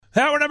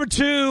Hour number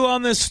 2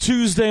 on this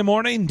Tuesday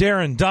morning.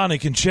 Darren,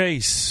 Donick, and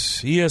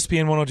Chase,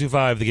 ESPN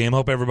 102.5 The Game.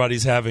 Hope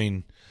everybody's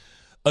having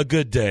a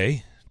good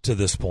day to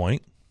this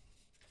point.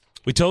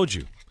 We told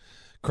you,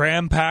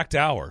 cram-packed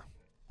hour.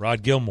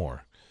 Rod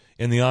Gilmore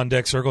in the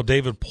on-deck circle.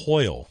 David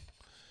Poyle,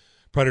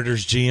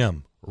 Predators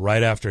GM,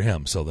 right after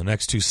him. So the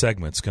next 2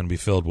 segments going to be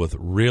filled with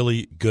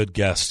really good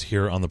guests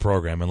here on the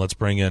program. And let's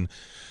bring in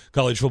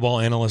college football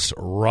analyst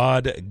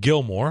Rod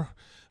Gilmore,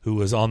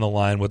 who is on the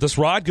line with us.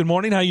 Rod, good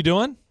morning. How you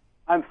doing?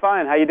 I'm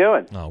fine. How you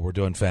doing? Oh, we're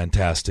doing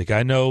fantastic.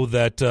 I know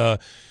that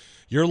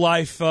your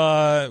life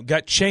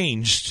got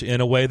changed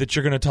in a way that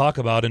you're going to talk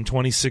about in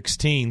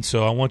 2016,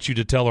 so I want you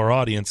to tell our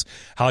audience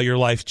how your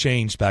life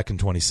changed back in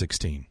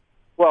 2016.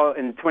 Well,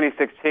 in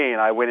 2016,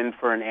 I went in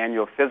for an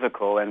annual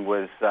physical and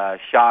was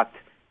shocked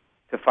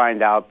to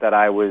find out that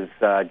I was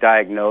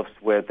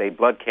diagnosed with a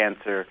blood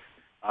cancer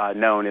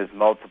known as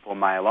multiple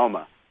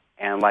myeloma.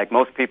 And like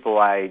most people,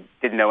 I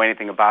didn't know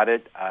anything about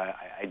it.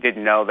 I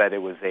didn't know that it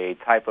was a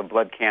type of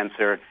blood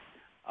cancer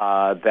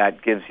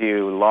that gives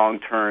you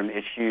long-term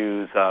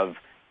issues of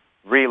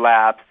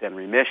relapse and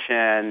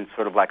remission,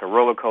 sort of like a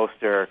roller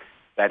coaster,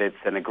 that it's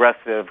an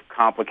aggressive,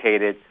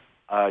 complicated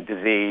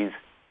disease.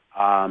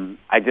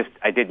 I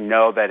didn't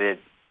know that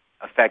it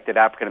affected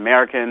African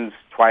Americans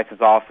twice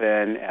as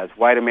often as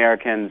white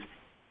Americans.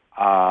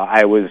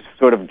 I was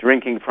sort of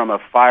drinking from a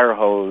fire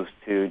hose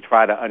to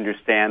try to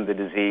understand the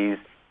disease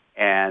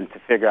and to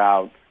figure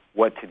out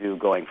what to do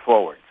going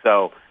forward.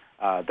 So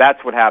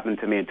that's what happened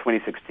to me in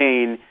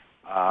 2016.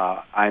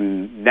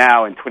 I'm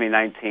now in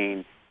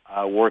 2019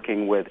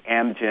 working with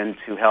Amgen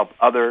to help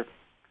other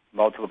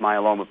multiple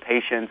myeloma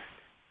patients.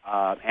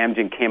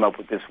 Amgen came up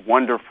with this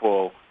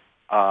wonderful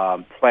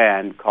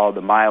plan called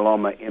the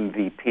Myeloma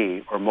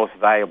MVP, or Most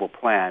Valuable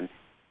Plan,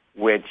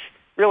 which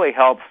really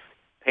helps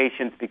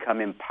patients become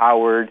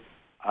empowered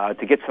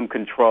to get some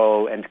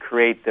control and to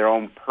create their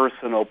own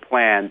personal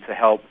plan to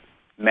help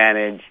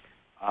manage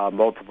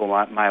multiple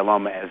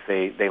myeloma as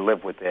they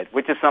live with it,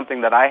 which is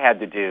something that I had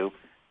to do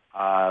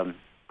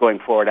going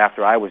forward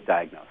after I was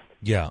diagnosed.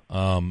 Yeah,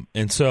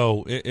 and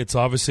so it's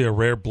obviously a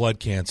rare blood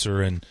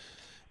cancer, and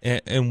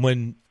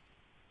when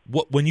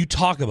you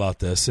talk about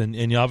this,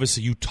 and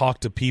obviously you talk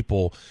to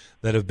people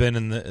that have been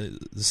in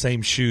the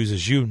same shoes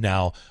as you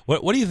now,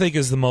 what do you think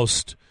is the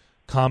most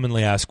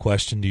commonly asked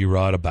question to you,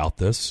 Rod, about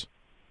this?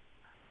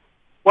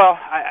 Well,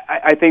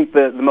 I think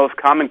the most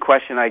common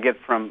question I get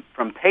from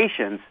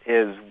patients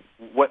is,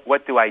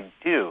 what do I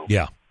do?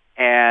 Yeah.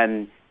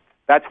 And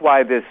that's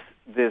why this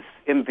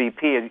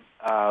MVP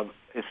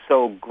is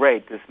so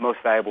great, this Most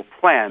Valuable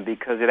Plan,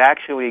 because it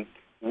actually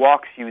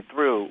walks you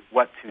through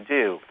what to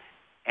do.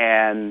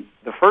 And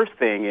the first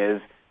thing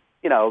is,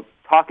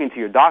 talking to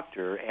your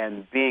doctor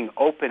and being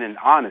open and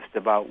honest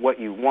about what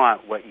you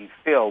want, what you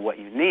feel, what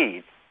you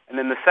need. And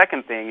then the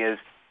second thing is,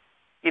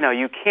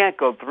 you can't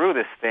go through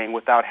this thing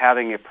without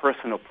having a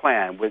personal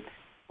plan.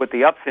 With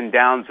the ups and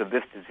downs of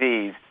this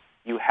disease,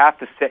 you have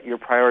to set your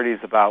priorities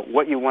about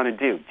what you want to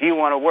do. Do you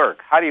want to work?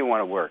 How do you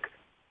want to work?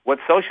 What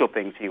social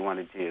things do you want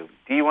to do?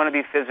 Do you want to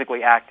be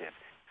physically active?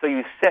 So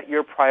you set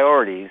your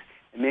priorities,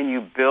 and then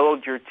you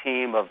build your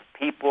team of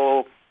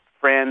people,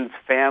 friends,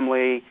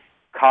 family,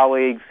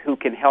 colleagues who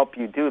can help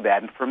you do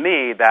that. And for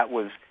me, that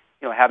was,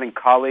 having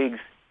colleagues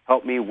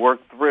help me work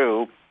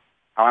through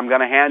how I'm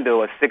going to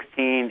handle a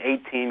 16,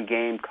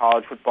 18-game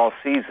college football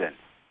season,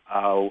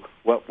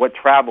 what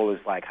travel is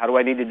like, how do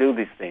I need to do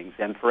these things?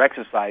 And for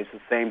exercise, the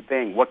same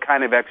thing. What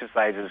kind of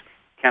exercises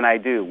can I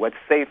do? What's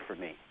safe for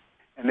me?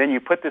 And then you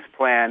put this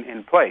plan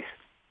in place.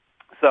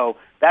 So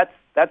that's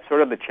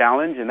sort of the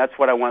challenge, and that's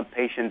what I want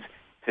patients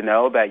to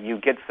know, that you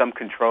get some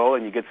control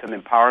and you get some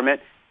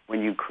empowerment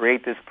when you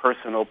create this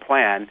personal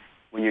plan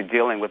when you're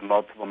dealing with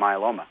multiple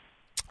myeloma.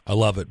 I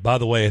love it. By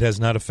the way, it has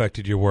not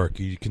affected your work.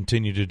 You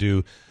continue to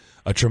do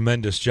a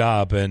tremendous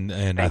job,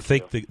 and I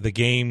think the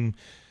game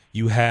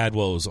you had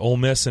was Ole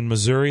Miss and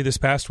Missouri this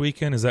past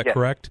weekend. Is that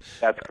correct?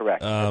 That's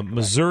correct.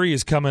 Missouri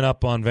is coming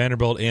up on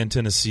Vanderbilt and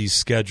Tennessee's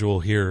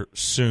schedule here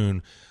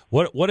soon.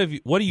 What do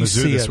you Mizzou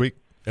see this week?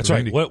 That's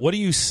right. What do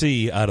you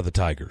see out of the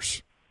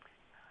Tigers?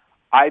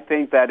 I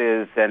think that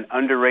is an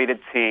underrated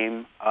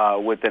team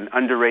with an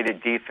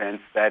underrated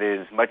defense that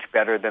is much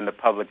better than the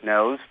public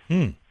knows.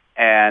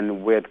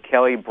 And with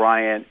Kelly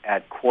Bryant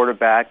at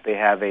quarterback, they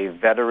have a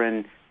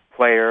veteran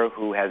player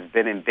who has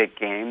been in big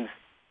games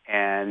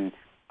and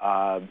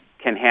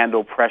can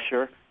handle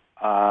pressure.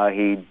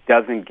 He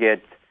doesn't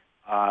get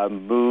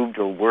moved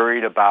or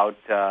worried about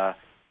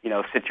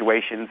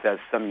situations as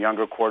some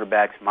younger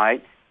quarterbacks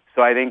might.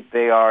 So I think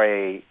they are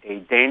a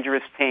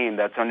dangerous team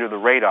that's under the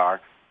radar.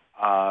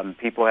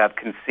 People have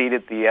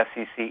conceded the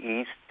SEC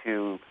East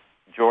to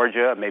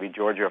Georgia, maybe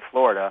Georgia or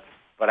Florida,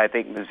 but I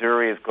think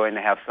Missouri is going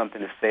to have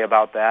something to say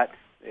about that.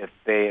 If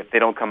they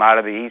don't come out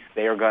of the East,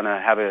 they are going to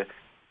have a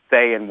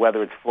say in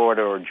whether it's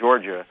Florida or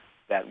Georgia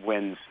that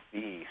wins the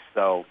East.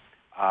 So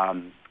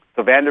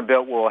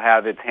Vanderbilt will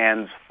have its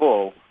hands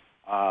full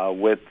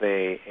with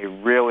a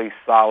really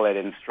solid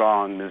and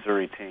strong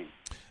Missouri team.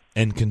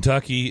 And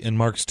Kentucky and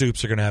Mark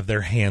Stoops are going to have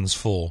their hands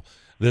full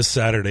this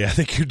Saturday. I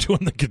think you're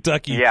doing the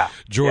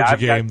Kentucky-Georgia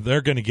game.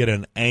 They're going to get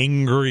an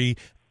angry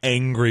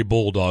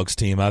Bulldogs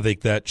team. I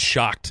think that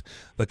shocked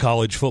the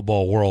college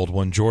football world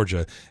when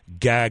Georgia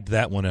gagged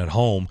that one at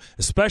home,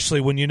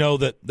 especially when you know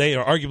that they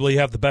arguably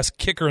have the best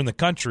kicker in the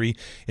country,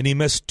 and he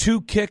missed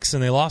 2 kicks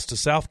and they lost to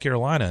South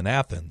Carolina in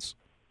Athens.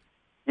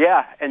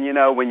 Yeah, and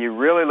when you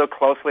really look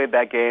closely at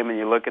that game and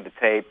you look at the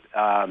tape,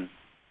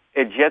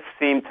 it just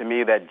seemed to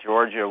me that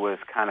Georgia was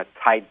kind of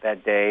tight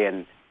that day,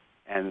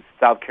 and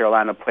South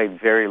Carolina played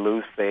very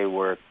loose. They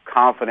were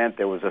confident.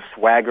 There was a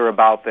swagger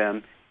about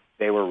them.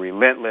 They were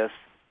relentless.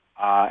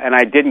 And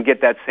I didn't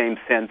get that same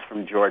sense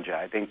from Georgia.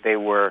 I think they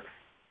were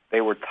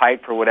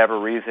tight for whatever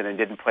reason and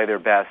didn't play their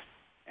best.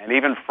 And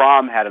even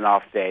Fromm had an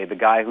off day. The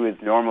guy who is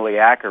normally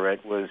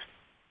accurate was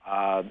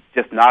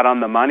just not on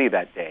the money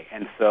that day.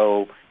 And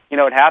so,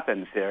 it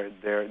happens.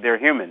 They're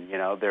human.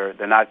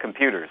 They're not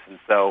computers. And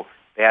so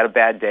they had a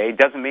bad day.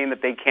 Doesn't mean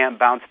that they can't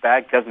bounce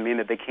back. Doesn't mean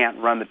that they can't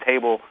run the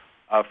table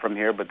from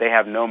here. But they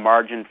have no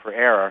margin for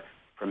error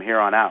from here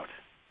on out.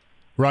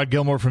 Rod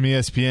Gilmore from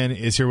ESPN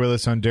is here with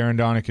us on Darren,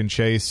 Donick, and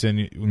Chase. And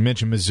you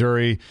mentioned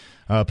Missouri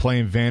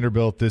playing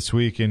Vanderbilt this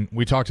week. And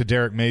we talk to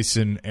Derek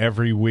Mason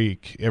every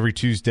week, every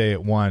Tuesday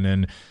at 1.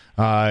 And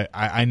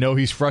I know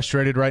he's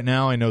frustrated right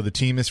now. I know the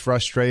team is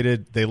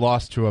frustrated. They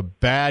lost to a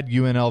bad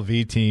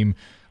UNLV team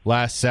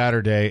last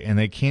Saturday, and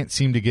they can't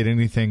seem to get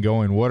anything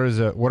going. What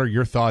are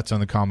your thoughts on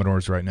the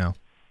Commodores right now?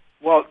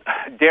 Well,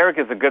 Derek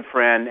is a good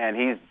friend, and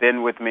he's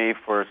been with me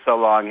for so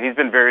long. He's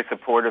been very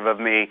supportive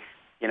of me,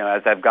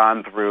 as I've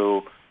gone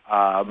through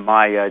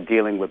my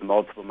dealing with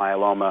multiple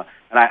myeloma.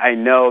 And I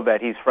know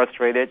that he's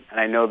frustrated, and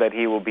I know that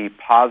he will be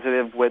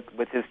positive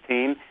with his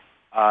team.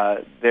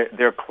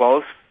 They're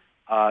close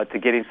to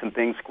getting some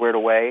things squared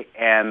away,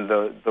 and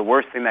the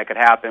worst thing that could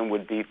happen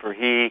would be for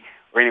he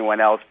or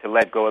anyone else to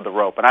let go of the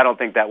rope. And I don't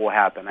think that will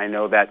happen. I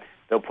know that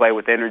they'll play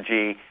with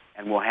energy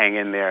and will hang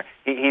in there.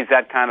 He's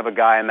that kind of a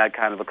guy and that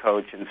kind of a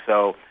coach, and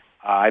so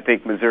I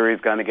think Missouri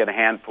is going to get a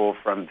handful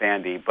from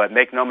Vandy. But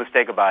make no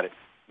mistake about it,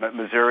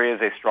 Missouri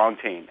is a strong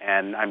team,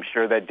 and I'm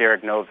sure that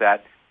Derek knows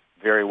that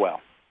very well.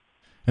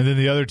 And then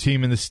the other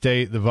team in the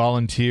state, the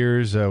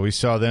Volunteers, we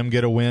saw them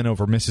get a win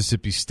over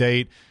Mississippi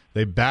State.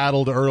 They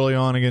battled early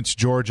on against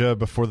Georgia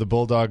before the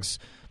Bulldogs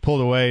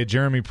pulled away.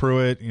 Jeremy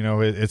Pruitt,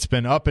 it's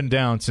been up and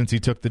down since he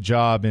took the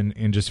job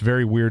in just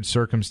very weird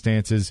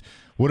circumstances.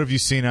 What have you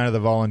seen out of the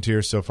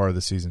Volunteers so far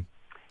this season?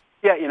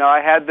 Yeah,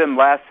 I had them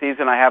last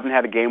season. I haven't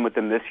had a game with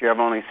them this year. I've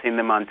only seen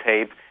them on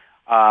tape.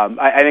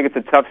 I think it's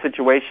a tough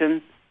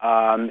situation,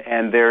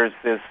 and there's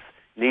this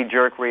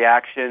knee-jerk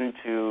reaction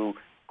to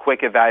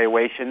quick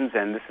evaluations,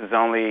 and this is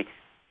only,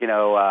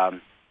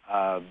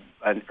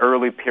 an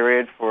early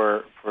period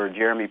for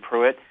Jeremy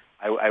Pruitt.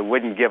 I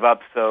wouldn't give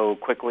up so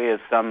quickly as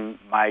some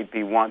might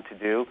be want to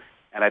do,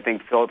 and I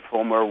think Philip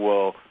Fulmer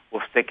will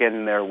stick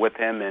in there with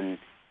him and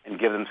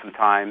give them some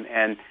time.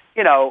 And,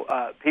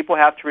 people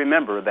have to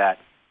remember that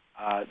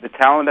the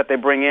talent that they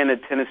bring in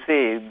at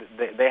Tennessee,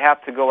 they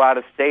have to go out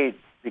of state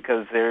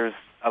because there's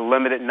a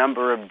limited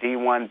number of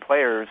D1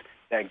 players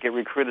that get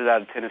recruited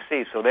out of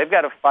Tennessee. So they've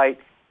got to fight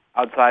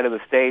outside of the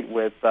state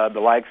with the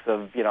likes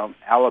of,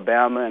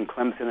 Alabama and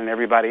Clemson and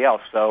everybody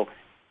else. So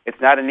it's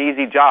not an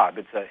easy job.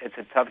 It's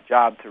a tough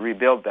job to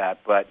rebuild that,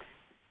 but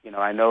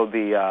I know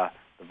the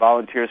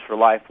Volunteers for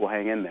Life will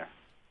hang in there.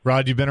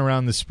 Rod, you've been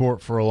around the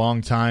sport for a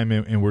long time,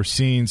 and we're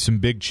seeing some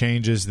big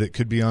changes that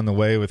could be on the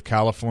way with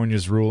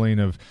California's ruling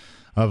of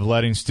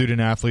letting student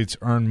athletes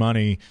earn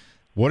money.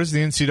 What is the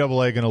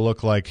NCAA going to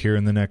look like here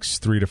in the next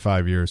 3 to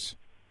 5 years?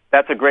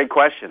 That's a great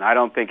question. I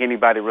don't think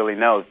anybody really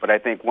knows, but I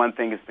think one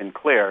thing has been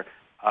clear,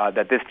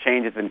 that this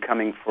change has been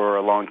coming for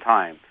a long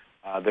time.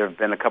 There have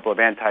been a couple of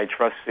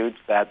antitrust suits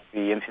that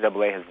the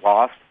NCAA has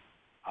lost.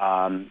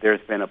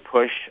 There's been a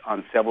push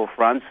on several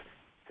fronts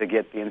to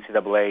get the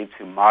NCAA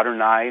to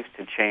modernize,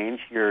 to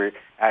change. You're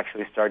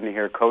actually starting to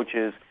hear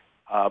coaches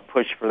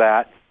push for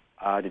that,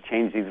 to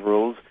change these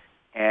rules.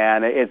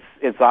 And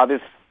it's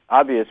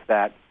obvious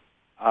that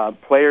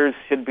players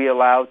should be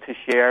allowed to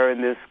share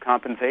in this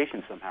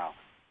compensation somehow.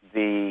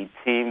 The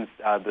teams,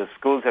 the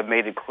schools have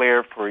made it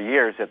clear for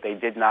years that they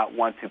did not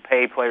want to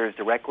pay players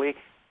directly,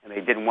 and they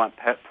didn't want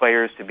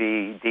players to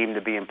be deemed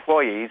to be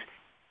employees.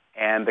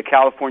 And the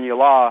California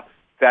law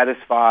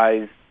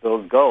satisfies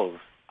those goals.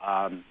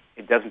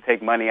 It doesn't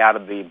take money out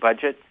of the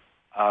budget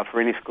for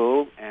any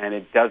school, and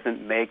it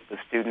doesn't make the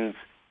students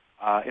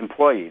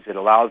employees. It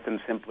allows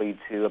them simply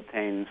to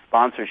obtain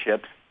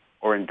sponsorships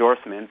or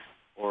endorsements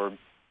or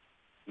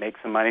make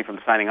some money from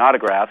signing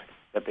autographs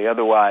that they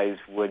otherwise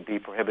would be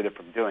prohibited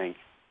from doing.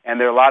 And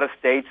there are a lot of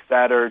states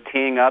that are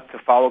teeing up to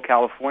follow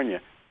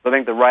California. So I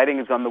think the writing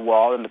is on the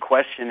wall, and the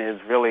question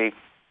is really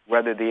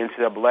whether the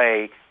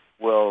NCAA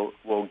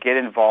will get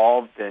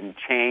involved and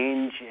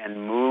change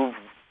and move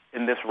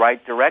in this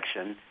right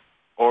direction,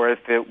 or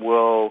if it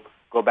will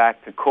go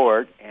back to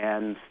court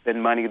and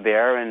spend money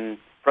there and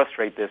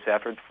frustrate this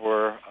effort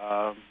for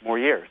more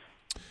years.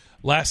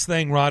 Last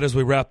thing, Rod, as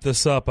we wrap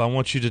this up, I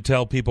want you to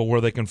tell people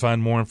where they can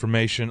find more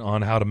information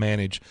on how to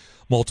manage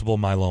multiple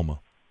myeloma.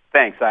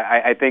 Thanks.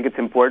 I think it's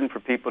important for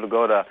people to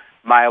go to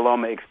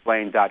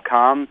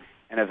myelomaexplained.com,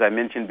 and as I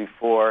mentioned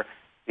before,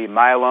 the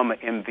Myeloma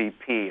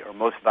MVP, or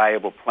Most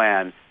Valuable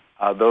Plan,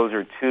 those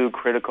are two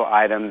critical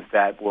items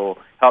that will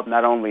help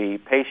not only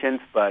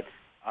patients, but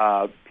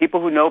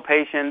people who know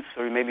patients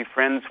or maybe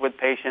friends with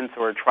patients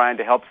or are trying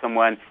to help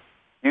someone.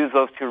 Use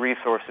those two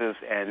resources,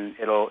 and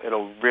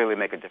it'll really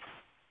make a difference.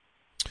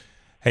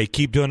 Hey,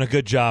 keep doing a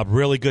good job.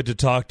 Really good to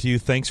talk to you.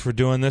 Thanks for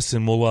doing this,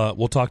 and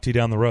we'll talk to you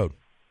down the road.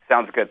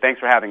 Sounds good. Thanks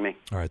for having me.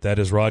 All right, that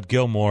is Rod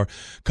Gilmore,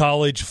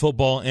 college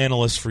football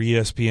analyst for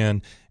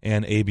ESPN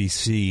and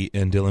ABC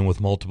in dealing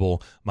with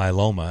multiple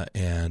myeloma,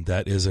 and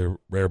that is a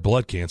rare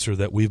blood cancer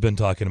that we've been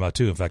talking about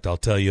too. In fact, I'll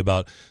tell you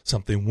about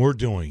something we're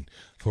doing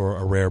for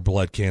a rare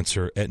blood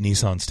cancer at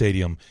Nissan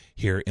Stadium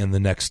here in the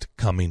next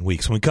coming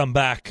weeks. When we come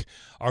back,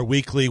 our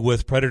weekly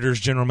with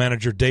Predators general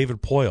manager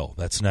David Poile.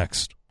 That's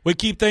next. We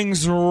keep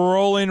things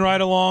rolling right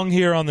along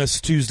here on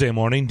this Tuesday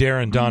morning.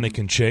 Darren Donick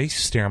and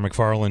Chase, Darren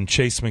McFarland,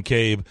 Chase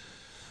McCabe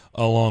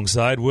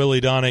alongside. Willie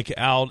Donick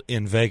out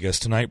in Vegas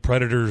tonight.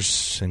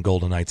 Predators and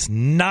Golden Knights,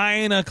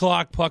 9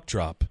 o'clock puck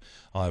drop.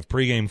 I'll have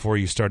pregame for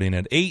you starting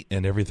at 8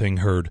 and everything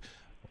heard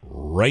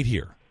right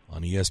here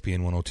on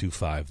ESPN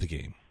 102.5 The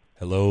Game.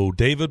 Hello,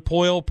 David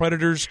Poile,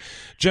 Predators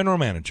general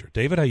manager.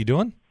 David, how you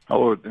doing?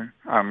 Hello,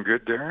 I'm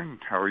good, Darren.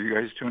 How are you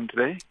guys doing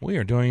today? We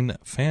are doing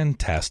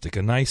fantastic.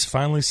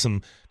 Finally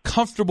some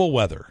comfortable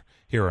weather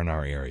here in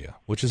our area,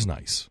 which is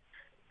nice.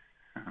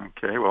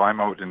 Okay, well, I'm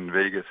out in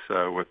Vegas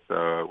with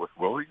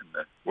Willie, and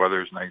the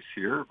weather's nice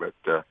here,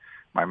 but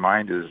my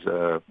mind is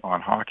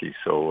on hockey,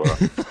 so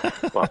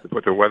we'll have to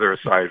put the weather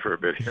aside for a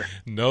bit here.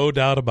 No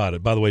doubt about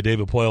it. By the way,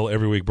 David Poile,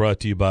 every week brought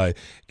to you by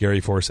Gary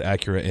Force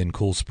Acura and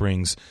Cool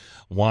Springs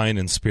Wine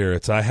and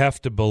Spirits. I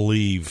have to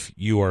believe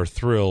you are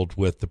thrilled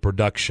with the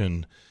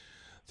production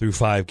through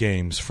 5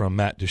 games from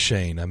Matt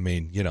Duchene. I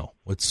mean,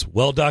 it's a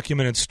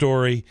well-documented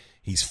story.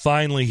 He's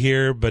finally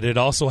here, but it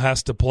also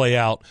has to play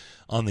out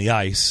on the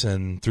ice,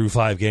 and through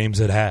 5 games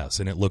it has,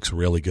 and it looks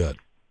really good.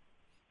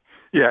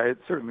 Yeah, it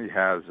certainly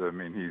has. I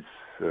mean, he's,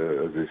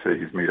 as they say,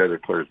 he's made other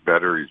players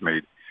better. He's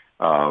made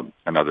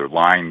another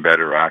line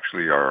better.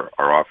 Actually, our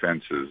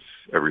offense is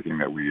everything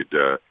that we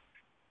had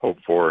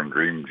hoped for and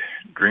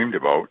dreamed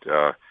about.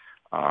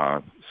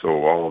 So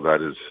all of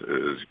that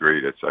is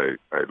great.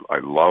 I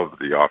love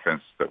the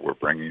offense that we're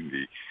bringing,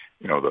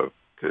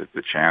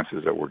 the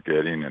chances that we're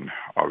getting, and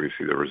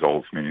obviously the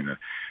results, meaning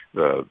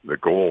the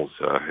goals.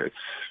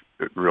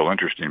 It's real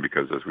interesting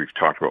because, as we've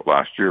talked about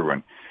last year,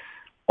 when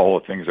all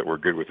the things that were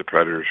good with the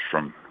Predators,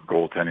 from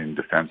goaltending,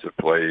 defensive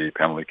play,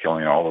 penalty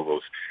killing, all of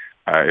those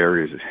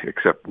areas,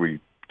 except we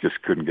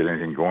just couldn't get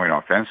anything going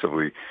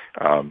offensively.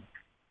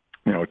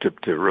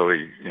 To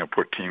really,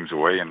 put teams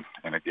away.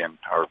 And again,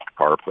 our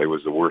power play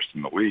was the worst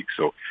in the league.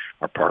 So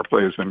our power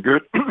play has been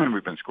good, and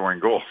we've been scoring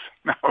goals.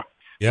 Now,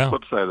 the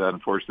flip side of that,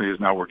 unfortunately, is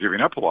now we're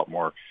giving up a lot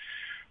more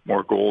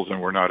goals,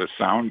 and we're not as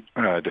sound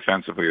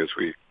defensively as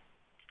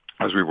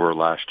we were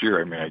last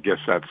year. I mean, I guess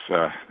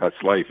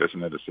that's life,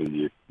 isn't it? So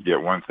you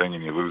get one thing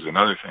and you lose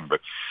another thing.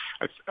 But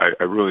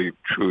I really,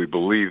 truly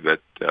believe that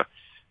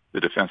the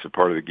defensive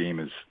part of the game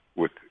is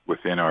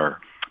within our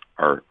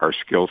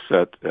skill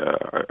set,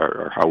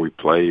 our how we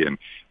play, and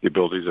the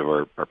abilities of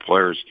our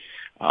players.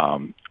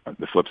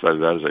 The flip side of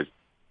that is I'm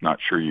not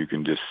sure you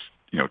can just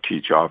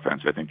teach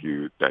offense. I think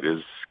that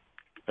is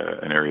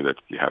an area that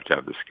you have to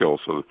have the skill.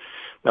 So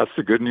that's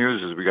the good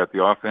news, is we got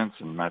the offense,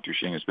 and Matt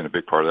Duchene has been a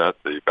big part of that.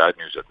 The bad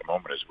news at the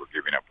moment is we're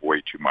giving up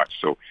way too much.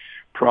 So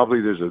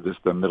probably there's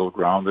just a middle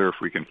ground there.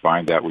 If we can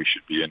find that, we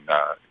should be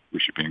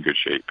in good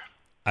shape.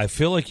 I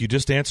feel like you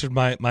just answered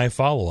my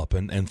follow-up,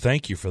 and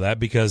thank you for that,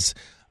 because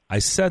I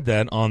said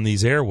that on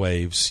these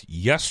airwaves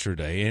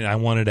yesterday, and I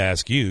wanted to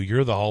ask you.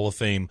 You're the Hall of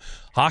Fame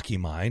hockey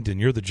mind, and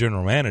you're the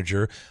general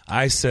manager.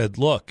 I said,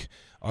 look,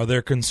 are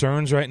there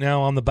concerns right now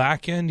on the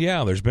back end?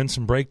 Yeah, there's been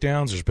some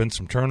breakdowns. There's been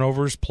some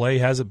turnovers. Play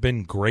hasn't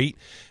been great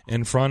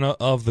in front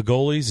of the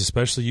goalies,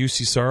 especially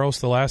UC Saros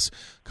the last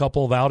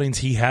couple of outings.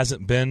 He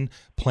hasn't been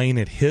playing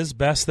at his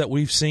best that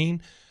we've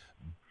seen,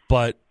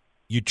 but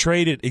you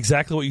traded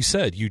exactly what you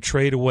said. You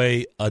trade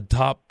away a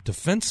top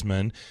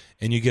defenseman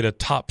and you get a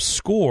top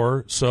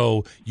scorer,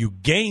 so you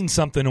gain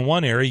something in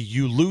one area,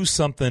 you lose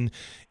something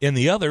in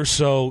the other,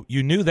 so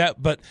you knew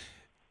that. But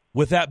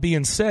with that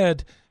being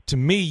said, to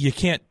me, you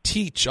can't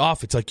teach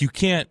off. It's like you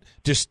can't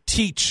just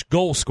teach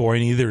goal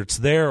scoring. Either it's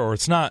there or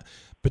it's not,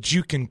 but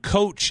you can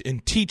coach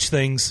and teach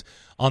things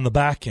on the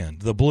back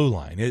end, the blue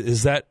line.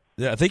 Is that,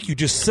 I think you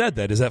just said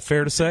that. Is that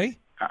fair to say?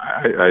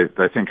 I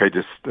think I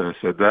just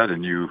said that,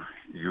 and you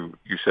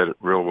said it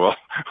real well.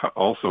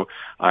 Also,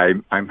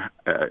 I'm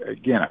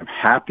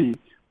happy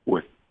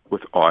with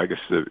all, I guess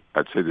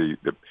I'd say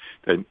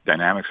the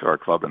dynamics of our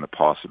club and the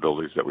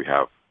possibilities that we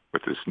have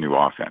with this new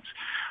offense.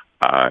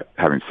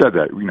 Having said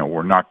that,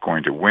 we're not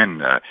going to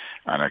win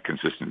on a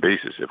consistent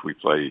basis if we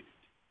play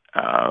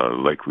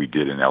like we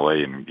did in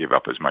LA and give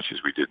up as much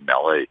as we did in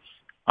LA.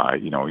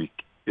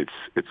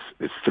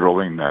 It's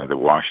thrilling, the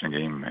Washington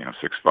game,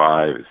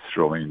 6-5. It's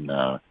thrilling.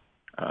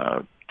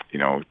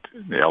 the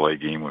LA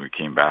game when we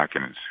came back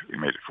and we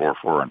made it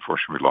 4-4.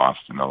 Unfortunately, we lost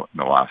in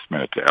the last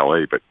minute to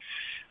LA. But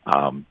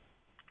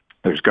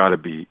there's got to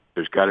be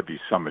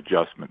some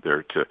adjustment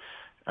there to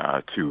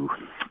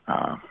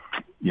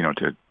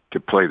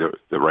play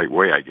the right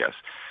way, I guess.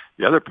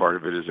 The other part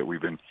of it is that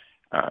we've been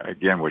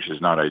again, which is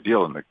not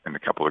ideal in a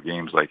couple of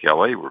games like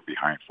LA, we're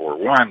behind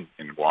 4-1.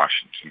 In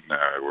Washington,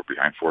 we're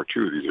behind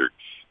 4-2. These are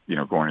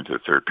going into the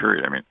third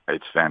period. I mean,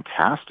 it's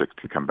fantastic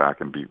to come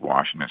back and beat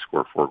Washington and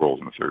score 4 goals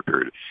in the third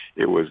period.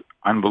 It was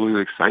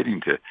unbelievably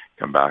exciting to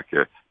come back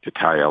to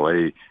tie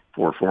LA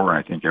 4-4, and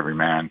I think every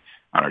man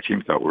on our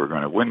team thought we were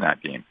going to win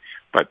that game.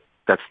 But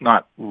that's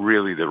not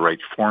really the right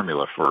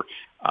formula for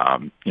a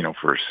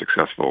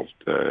successful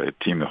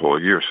team the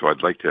whole year. So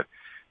I'd like to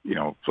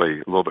play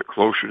a little bit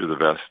closer to the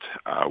vest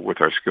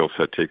with our skill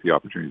set, take the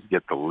opportunity to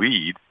get the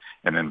lead,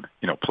 and then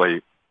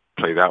play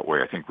that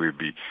way. I think that would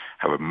be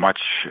a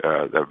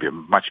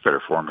much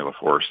better formula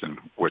for us than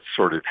what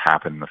sort of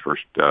happened in the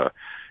first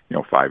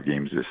 5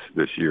 games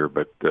this year.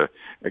 But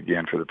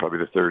again, for probably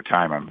the third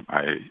time,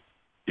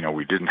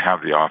 we didn't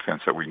have the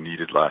offense that we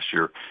needed last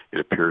year. It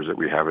appears that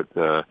we have it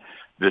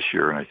this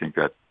year, and I think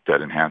that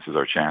enhances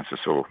our chances.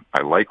 So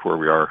I like where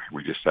we are.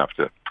 We just have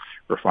to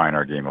refine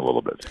our game a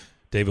little bit.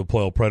 David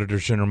Poile,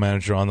 Predators General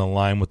Manager, on the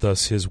line with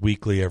us, his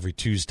weekly every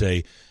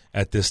Tuesday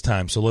at this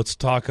time. So let's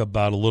talk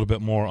about a little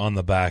bit more on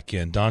the back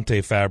end.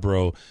 Dante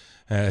Fabro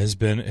has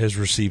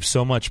received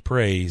so much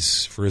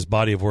praise for his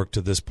body of work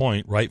to this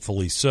point,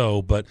 rightfully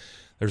so, but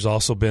there's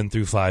also been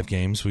through 5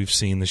 games we've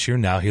seen this year.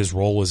 Now his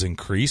role has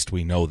increased.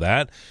 We know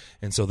that.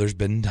 And so there's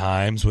been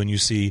times when you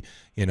see,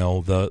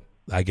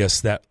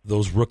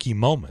 those rookie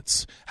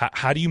moments.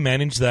 How do you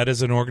manage that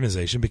as an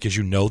organization? Because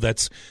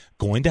that's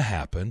going to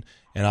happen.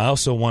 And I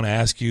also want to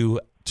ask you,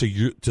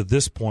 to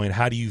this point,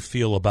 how do you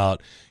feel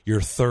about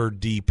your third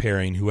D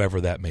pairing,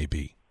 whoever that may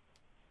be?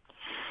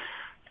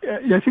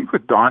 Yeah, I think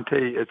with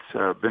Dante,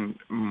 it's been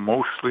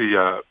mostly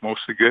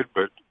good.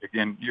 But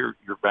again, you're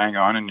bang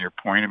on in your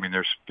point. I mean,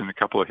 there's been a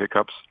couple of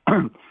hiccups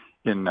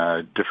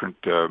in different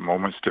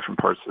moments, different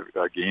parts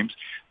of games.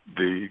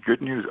 The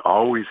good news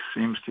always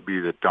seems to be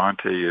that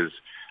Dante is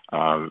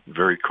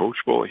very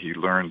coachable. He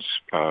learns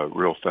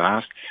real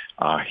fast.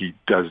 He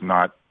does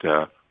not,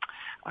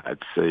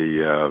 I'd say,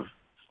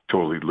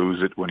 totally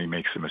lose it when he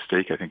makes a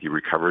mistake. I think he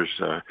recovers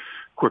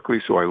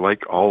quickly. So I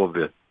like all of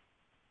the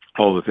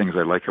things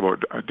I like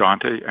about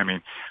Dante. I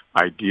mean,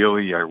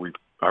 ideally, are we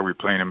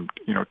playing him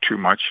too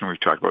much? And we've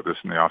talked about this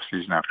in the off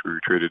season after we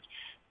traded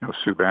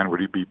Subban.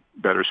 Would he be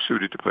better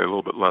suited to play a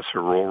little bit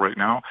lesser role right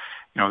now?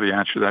 The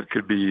answer to that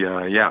could be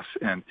yes.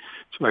 And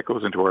so that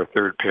goes into our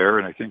third pair.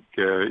 And I think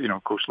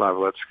Coach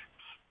Lavallette's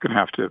going to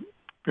have to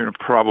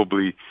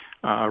probably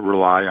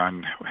rely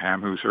on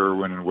Hamhuis,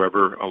 Irwin, and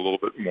Weber a little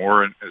bit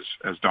more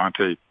as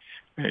Dante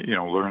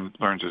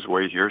learns his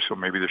way here. So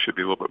maybe there should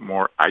be a little bit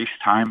more ice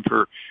time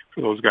for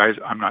those guys.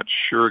 I'm not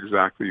sure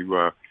exactly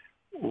what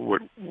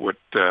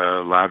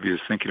Lavi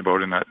is thinking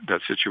about in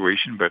that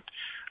situation, but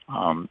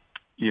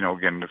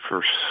again,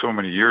 for so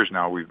many years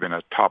now, we've been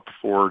a top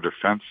 4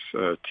 defense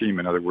team.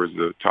 In other words,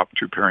 the top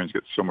 2 pairings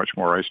get so much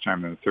more ice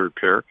time than the third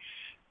pair.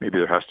 Maybe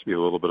there has to be a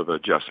little bit of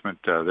adjustment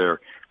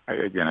there.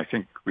 I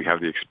think we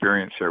have the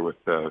experience there with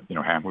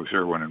Hamhuis,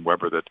 Irwin, and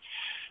Weber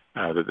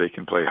that they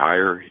can play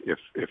higher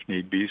if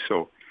need be.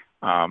 So,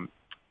 I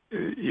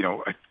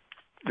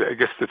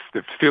guess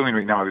the feeling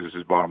right now, this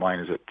is bottom line,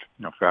 is that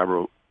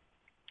Fabro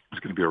is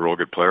going to be a real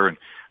good player, and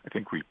I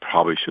think we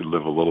probably should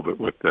live a little bit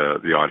with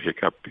the odd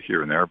hiccup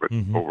here and there. But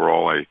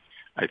overall,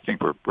 I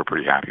think we're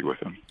pretty happy with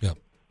him. Yeah,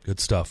 good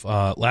stuff.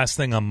 Last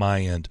thing on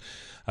my end,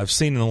 I've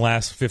seen in the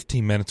last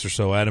 15 minutes or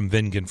so, Adam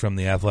Vingan from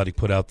The Athletic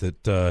put out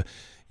that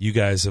you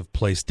guys have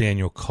placed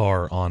Daniel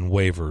Carr on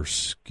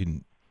waivers.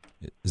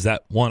 Is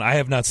that one? I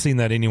have not seen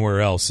that anywhere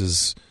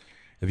else.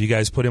 Have you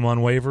guys put him on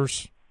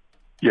waivers?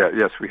 Yeah,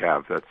 yes, we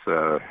have. That's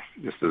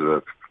just as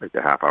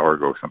a half hour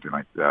ago, something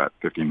like that,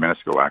 15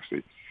 minutes ago,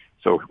 actually.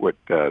 So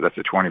that's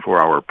a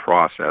 24-hour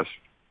process.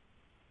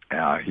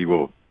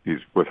 He's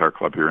with our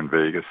club here in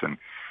Vegas, and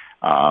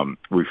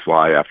we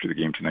fly after the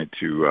game tonight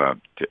to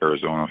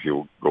Arizona.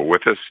 He'll go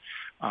with us.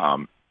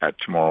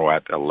 Tomorrow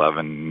at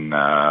 11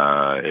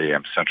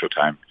 a.m. Central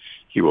Time,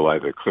 he will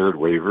either cleared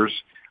waivers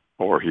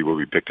or he will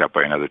be picked up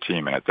by another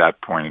team. And at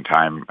that point in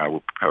time,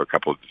 we'll have a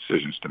couple of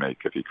decisions to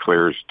make. If he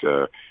clears,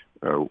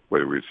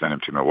 whether we send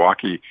him to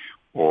Milwaukee,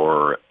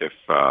 or if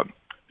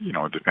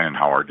depending on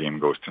how our game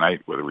goes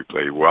tonight, whether we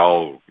play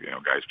well,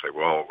 guys play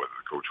well, whether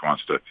the coach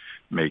wants to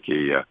make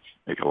a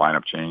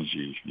lineup change,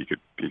 he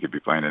could be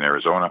playing in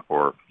Arizona,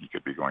 or he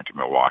could be going to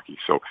Milwaukee.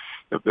 So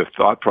the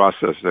thought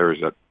process there is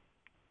that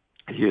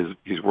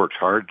he's worked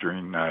hard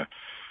during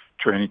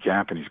training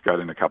camp, and he's got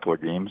in a couple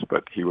of games,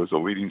 but he was a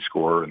leading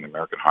scorer in the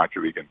American Hockey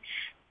League, and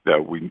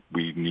that we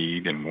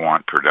need and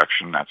want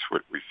production. That's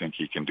what we think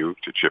he can do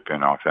to chip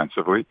in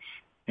offensively,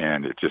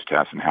 and it just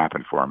hasn't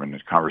happened for him. In the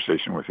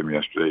conversation with him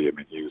yesterday, I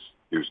mean, he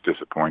was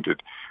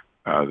disappointed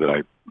that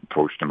I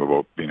approached him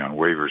about being on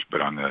waivers,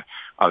 but on the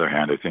other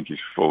hand, I think he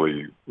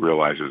fully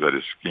realizes that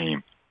his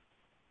game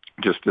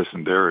just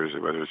isn't there.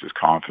 Whether it's his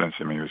confidence.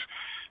 I mean, he was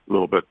a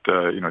little bit,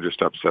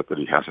 just upset that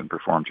he hasn't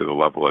performed to the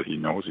level that he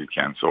knows he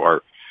can. So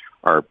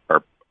our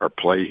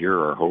play here,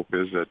 our hope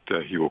is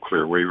that he will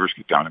clear waivers,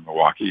 get down to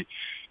Milwaukee,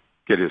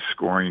 get his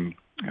scoring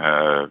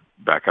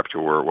back up to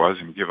where it was,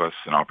 and give us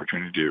an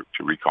opportunity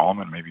to recall him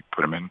and maybe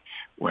put him in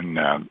when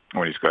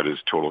he's got his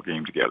total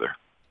game together.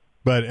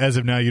 But as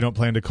of now, you don't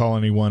plan to call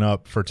anyone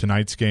up for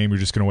tonight's game. You're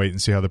just going to wait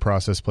and see how the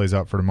process plays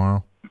out for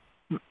tomorrow?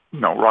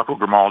 No, Rocco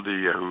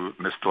Grimaldi, who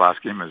missed the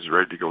last game, is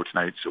ready to go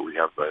tonight. So we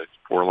have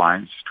 4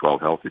 lines,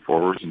 12 healthy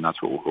forwards, and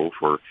that's what we'll go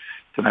for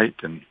tonight.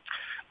 And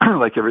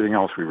like everything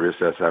else, we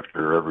reassess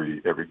after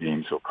every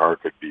game. So Carr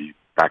could be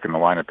back in the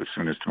lineup as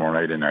soon as tomorrow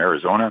night in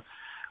Arizona,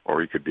 or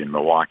he could be in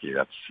Milwaukee.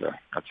 That's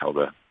how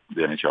the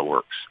NHL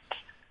works.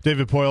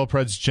 David Poile,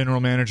 Preds general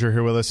manager,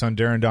 here with us on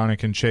Darren,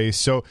 Donick, and Chase.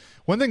 So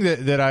one thing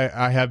that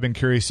I have been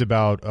curious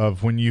about,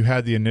 of when you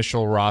had the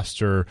initial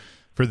roster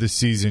for the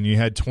season, you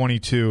had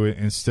 22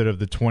 instead of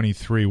the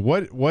 23.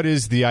 What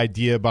is the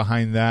idea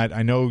behind that?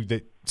 I know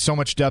that so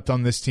much depth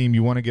on this team,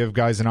 you want to give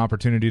guys an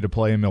opportunity to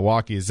play in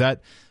Milwaukee. Is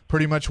that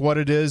pretty much what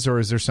it is, or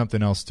is there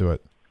something else to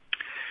it?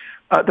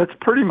 That's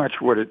pretty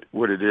much what it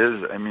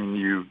is. I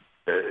mean,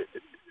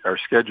 our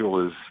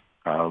schedule is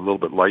a little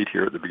bit light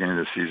here at the beginning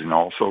of the season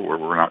also, where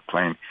we're not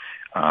playing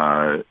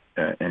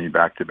any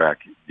back-to-back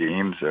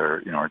games.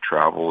 Our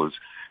travel is,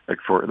 like,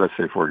 let's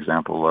say, for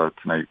example,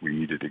 tonight we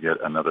needed to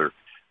get another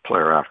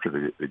player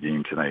after the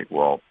game tonight.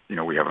 Well,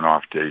 we have an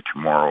off day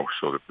tomorrow,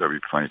 so there'll be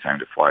plenty of time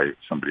to fly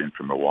somebody in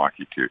from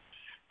Milwaukee to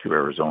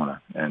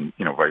Arizona. And,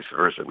 vice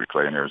versa. We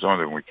play in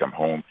Arizona, and we come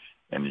home,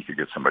 and you could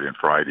get somebody on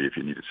Friday if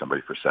you needed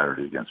somebody for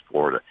Saturday against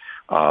Florida.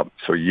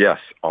 So, yes,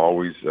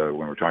 always when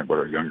we're talking about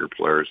our younger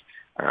players,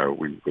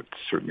 we would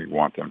certainly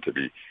want them to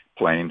be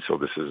playing. So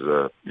this is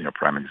a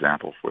prime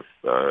example with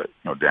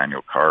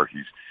Daniel Carr.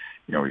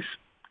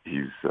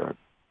 He's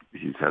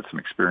had some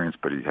experience,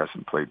 but he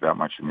hasn't played that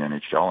much in the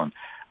NHL,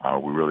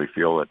 and we really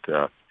feel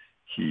that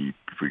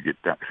if we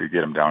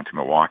get him down to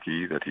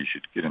Milwaukee, that he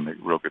should get in the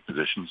real good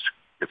positions,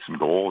 get some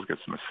goals, get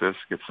some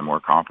assists, get some more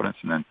confidence,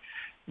 and then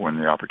when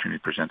the opportunity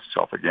presents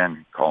itself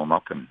again, call him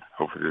up, and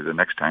hopefully the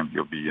next time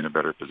he'll be in a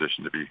better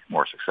position to be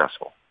more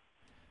successful.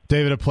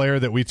 David, a player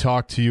that we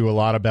talked to you a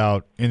lot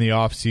about in the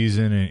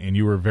offseason and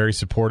you were very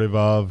supportive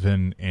of,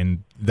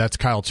 and that's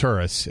Kyle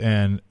Turris.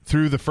 And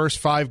through the first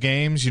 5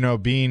 games,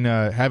 being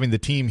having the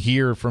team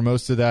here for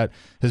most of that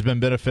has been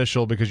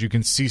beneficial, because you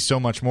can see so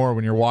much more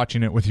when you're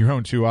watching it with your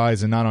own 2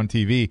 eyes and not on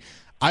TV.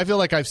 I feel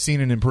like I've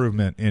seen an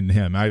improvement in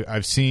him.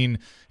 I've seen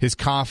his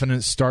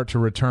confidence start to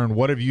return.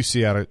 What have you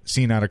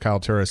seen out of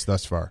Kyle Turris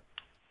thus far?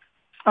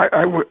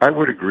 I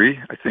would agree.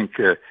 I think,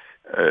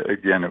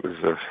 again, it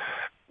was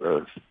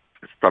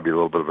it's probably a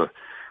little bit of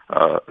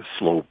a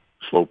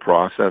slow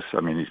process.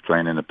 I mean, he's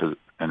playing in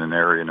an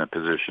area, in a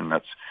position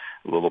that's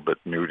a little bit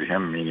new to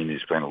him, meaning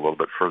he's playing a little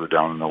bit further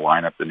down in the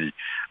lineup than he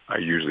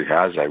usually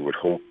has. I would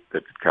hope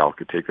that Kyle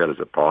could take that as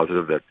a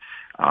positive, that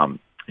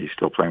he's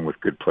still playing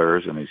with good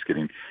players and he's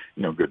getting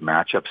good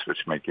matchups,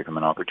 which might give him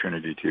an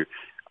opportunity to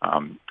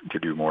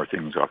do more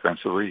things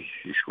offensively.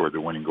 He scored the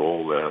winning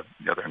goal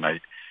the other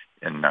night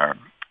in our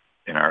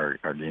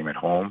game at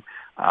home.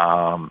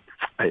 I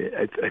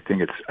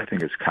think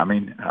it's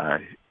coming.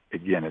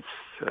 Again,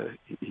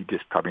 he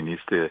just probably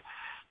needs to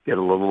get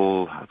a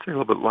little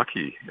bit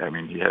lucky. I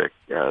mean, he had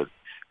the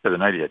other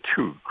night he had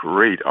 2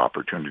 great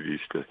opportunities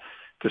to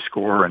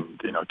score,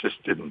 and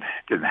just didn't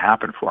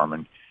happen for him.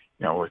 And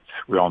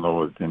we all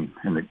know in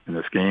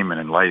this game and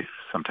in life,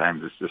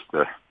 sometimes it's just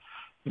the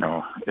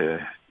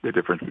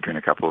difference between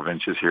a couple of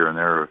inches here and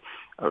there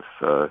of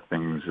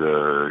things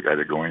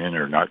either going in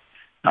or not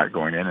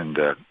going in. And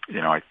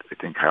I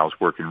think Kyle's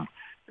working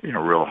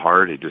real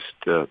hard. He just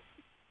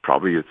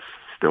probably it's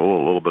still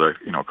a little bit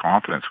of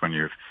confidence when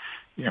you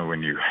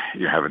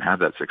haven't had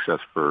that success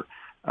for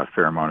a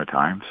fair amount of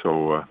time.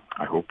 So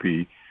I hope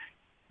he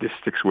just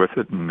sticks with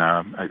it, and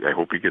I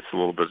hope he gets a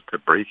little bit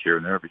of break here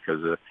and there,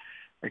 because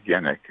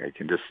again, I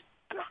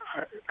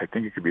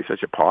think it could be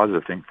such a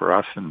positive thing for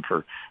us and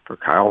for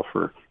Kyle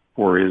for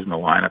where he is in the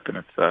lineup.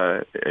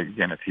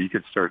 And if he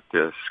could start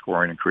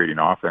scoring and creating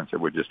offense,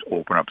 it would just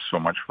open up so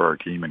much for our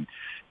team and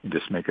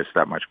just make us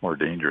that much more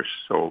dangerous.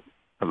 So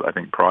I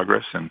think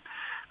progress, and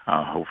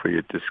hopefully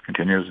it just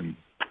continues and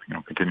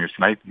continues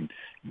tonight in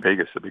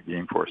Vegas. A big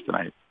game for us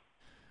tonight.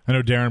 I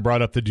know Darren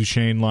brought up the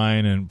Duchesne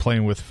line and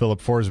playing with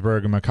Philip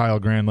Forsberg and Mikael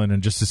Granlund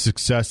and just the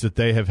success that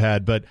they have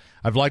had. But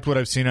I've liked what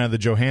I've seen out of the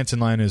Johansson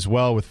line as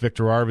well, with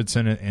Victor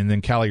Arvidsson, and then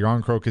Calle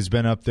Jarnkrok has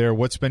been up there.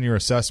 What's been your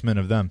assessment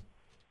of them?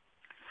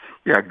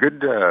 Yeah,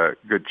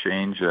 good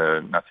change.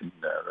 Nothing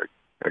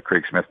like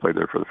Craig Smith played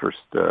there for the first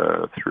 3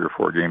 or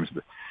 4 games,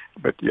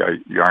 but yeah,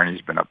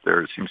 Yarny's been up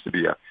there. It seems to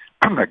be a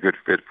good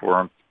fit for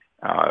him.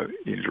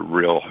 He's a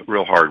real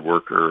hard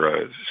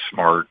worker,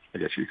 smart. I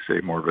guess you could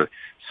say more of a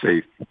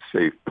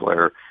safe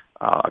player.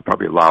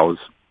 Probably allows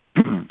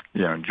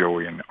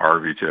Joey and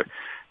Arvy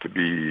to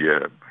be,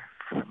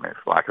 for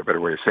lack of a better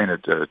way of saying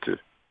it, to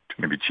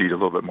maybe cheat a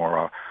little bit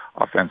more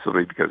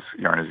offensively, because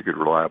Yarn is a good,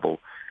 reliable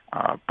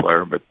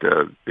player, but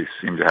they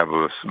seem to have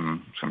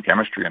some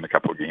chemistry in a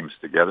couple of games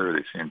together.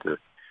 They seem to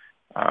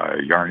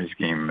Yarny's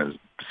game has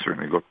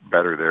certainly looked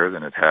better there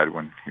than it had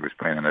when he was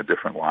playing on a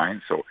different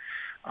line. So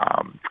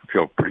I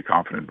feel pretty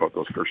confident about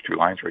those first two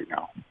lines right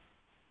now.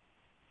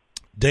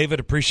 David,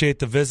 appreciate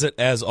the visit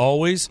as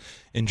always.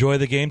 Enjoy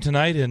the game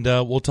tonight, and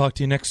we'll talk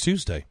to you next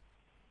Tuesday.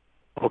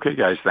 Okay,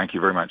 guys. Thank you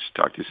very much.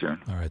 Talk to you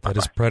soon. All right. That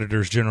is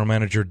Predators General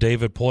Manager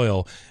David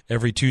Poile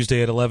every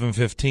Tuesday at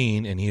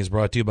 11:15, and he is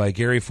brought to you by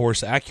Gary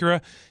Force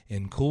Acura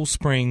and Cool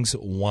Springs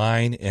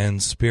Wine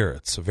and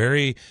Spirits. A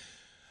very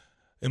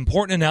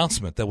important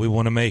announcement that we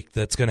want to make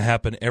that's going to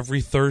happen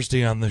every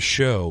Thursday on the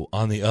show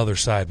on the other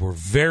side. We're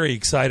very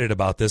excited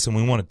about this, and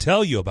we want to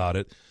tell you about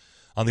it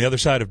on the other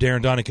side of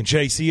Darren Donick and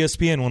Chase,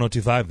 ESPN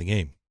 102.5 The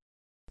Game.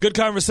 Good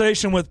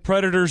conversation with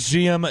Predators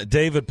GM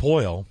David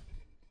Poile.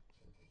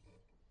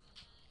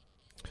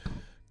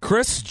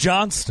 Chris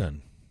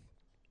Johnston,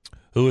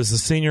 who is the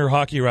senior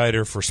hockey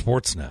writer for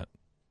Sportsnet,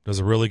 does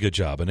a really good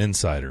job, an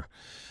insider,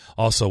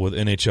 also with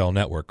NHL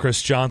Network.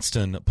 Chris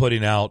Johnston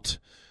putting out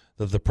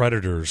that the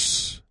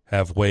Predators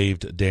have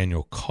waived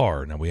Daniel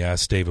Carr. Now, we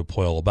asked David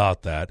Poile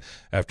about that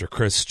after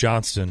Chris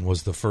Johnston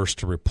was the first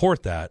to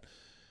report that,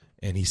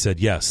 and he said,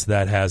 yes,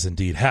 that has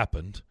indeed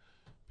happened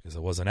because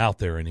it wasn't out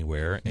there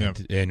anywhere,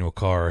 and Daniel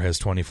Carr has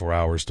 24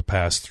 hours to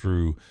pass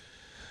through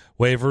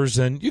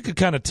waivers, and you could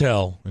kind of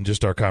tell in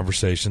just our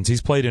conversations.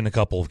 He's played in a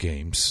couple of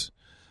games.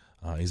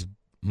 He's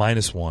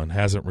 -1,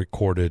 hasn't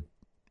recorded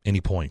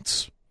any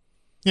points.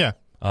 Yeah.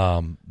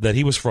 That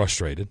he was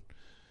frustrated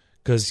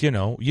because, you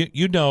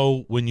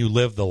know when you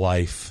live the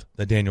life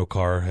that Daniel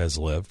Carr has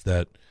lived,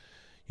 that,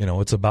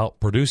 it's about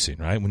producing,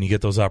 right? When you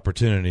get those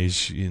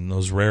opportunities, in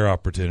those rare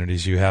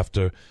opportunities, you have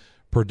to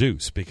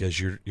produce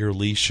because your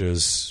leash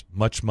is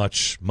much,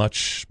 much,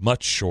 much,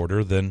 much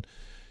shorter than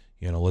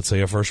let's say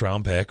a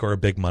first-round pick or a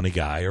big money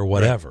guy or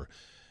whatever.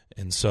 Right.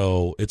 And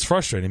so it's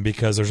frustrating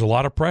because there's a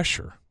lot of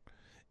pressure.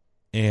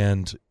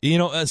 And,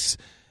 it's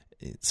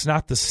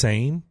not the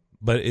same,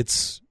 but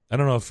I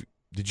don't know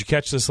did you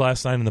catch this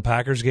last night in the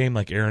Packers game?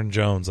 Like Aaron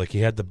Jones, like he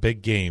had the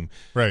big game,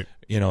 right?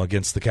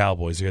 Against the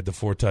Cowboys. He had the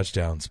 4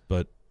 touchdowns,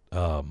 but,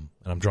 and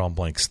I'm drawing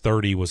blanks,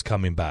 30 was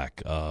coming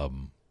back,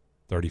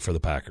 30 for the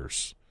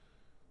Packers.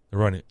 They're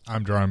running.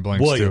 I'm drawing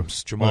blanks too.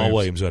 Jamal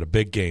Williams had a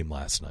big game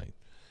last night.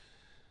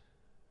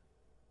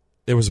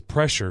 There was a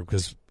pressure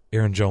because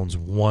Aaron Jones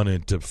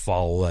wanted to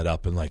follow that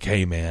up and like,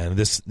 hey, man,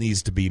 this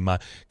needs to be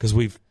because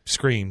we've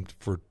screamed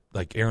for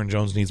like Aaron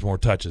Jones needs more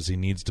touches. He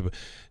needs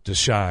to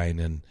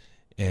shine.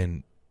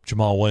 And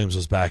Jamal Williams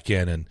was back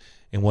in.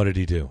 And what did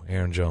he do?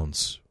 Aaron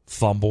Jones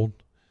fumbled,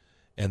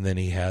 and then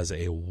he has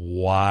a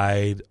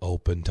wide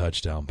open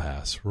touchdown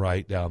pass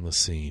right down the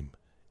seam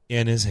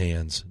in his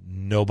hands,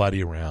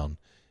 nobody around,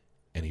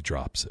 and he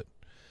drops it.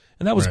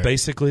 And that was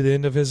basically the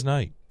end of his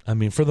night. I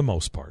mean, for the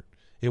most part.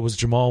 It was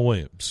Jamal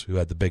Williams who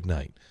had the big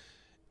night.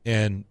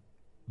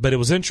 But it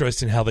was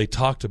interesting how they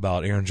talked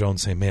about Aaron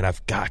Jones saying, man,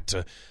 I've got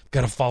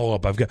to follow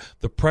up.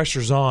 The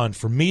pressure's on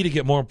for me to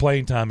get more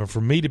playing time and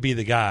for me to be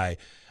the guy.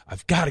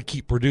 I've got to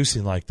keep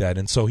producing like that.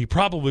 And so he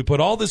probably put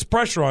all this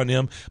pressure on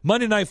him,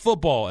 Monday Night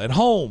Football at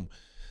home,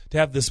 to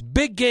have this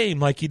big game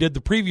like he did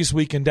the previous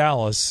week in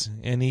Dallas,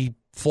 and he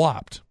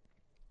flopped.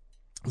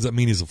 Does that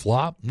mean he's a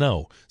flop?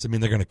 No. Does it mean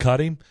they're going to cut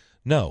him?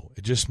 No,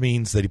 it just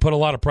means that he put a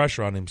lot of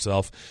pressure on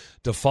himself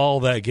to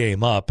follow that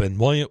game up, and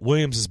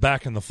Williams is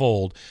back in the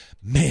fold.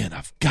 Man,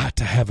 I've got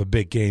to have a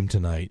big game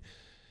tonight.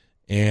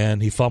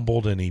 And he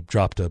fumbled, and he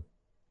dropped a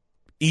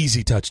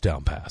easy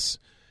touchdown pass.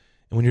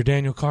 And when you're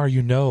Daniel Carr,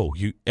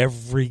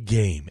 every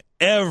game,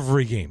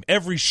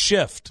 every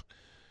shift,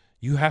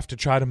 you have to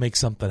try to make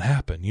something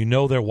happen.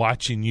 They're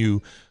watching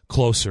you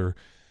closer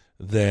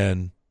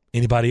than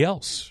anybody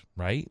else,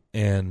 right?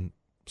 And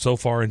so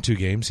far in 2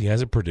 games, he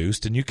hasn't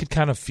produced, and you could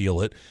kind of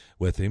feel it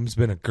with him. He's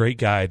been a great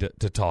guy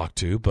to talk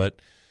to, but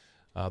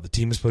the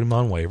team has put him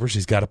on waivers.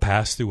 He's got to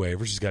pass through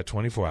waivers. He's got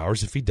 24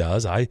 hours. If he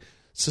does, I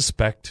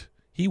suspect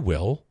he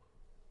will.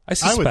 I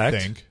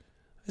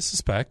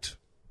suspect.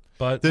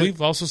 But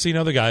we've also seen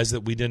other guys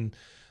that we didn't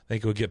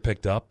think would get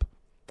picked up.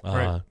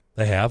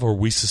 They have, or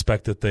we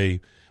suspect that they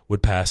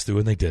would pass through,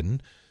 and they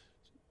didn't.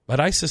 But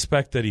I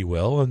suspect that he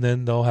will, and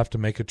then they'll have to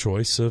make a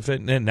choice of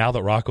it. And now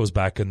that Rocco's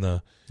back in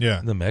the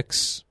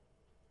mix,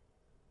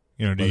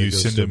 do you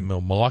send him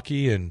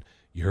Milwaukee? And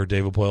you heard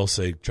David Poile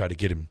say try to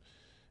get him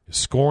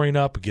scoring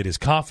up, get his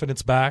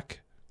confidence back.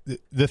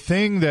 The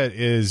thing that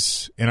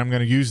is, and I'm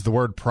going to use the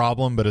word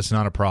problem, but it's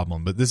not a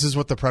problem. But this is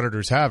what the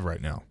Predators have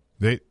right now.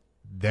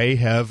 They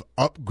have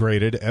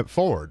upgraded at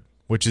forward,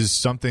 which is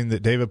something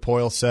that David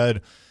Poile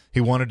said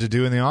he wanted to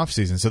do in the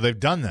offseason. So they've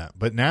done that,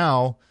 but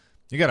now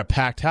you got a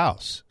packed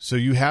house. So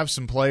you have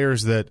some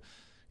players that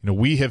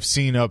we have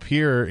seen up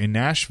here in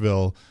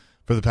Nashville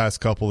for the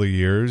past couple of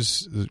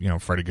years.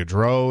 Freddie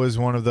Gaudreau is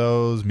one of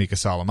those. Mika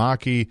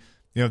Salomaki.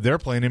 They're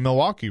playing in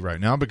Milwaukee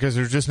right now because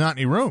there's just not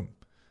any room.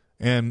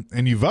 And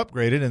you've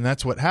upgraded, and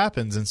that's what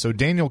happens. And so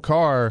Daniel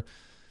Carr,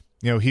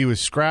 he was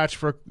scratched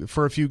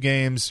for a few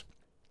games.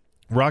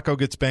 Rocco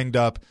gets banged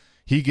up.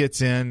 he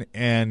gets in,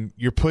 and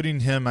you're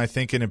putting him, I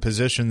think, in a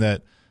position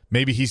that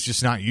maybe he's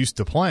just not used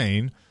to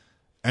playing.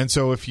 And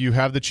so if you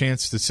have the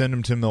chance to send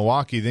him to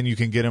Milwaukee, then you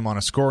can get him on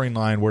a scoring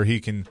line where he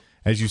can,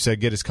 as you said,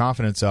 get his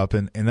confidence up.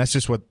 And that's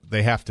just what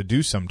they have to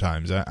do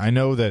sometimes. I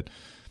know that,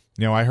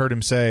 I heard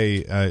him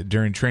say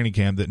during training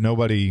camp that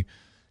nobody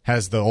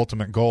has the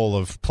ultimate goal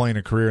of playing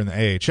a career in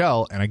the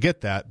AHL, and I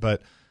get that.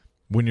 But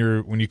when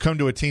you come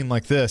to a team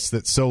like this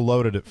that's so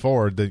loaded at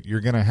forward, that you're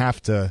going to have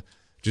to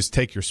just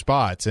take your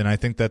spots. And I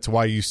think that's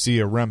why you see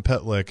a Rem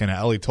Pitlick and a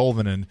Eeli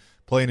Tolvanen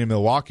playing in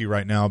Milwaukee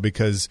right now,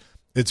 because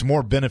it's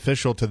more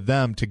beneficial to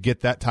them to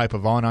get that type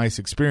of on-ice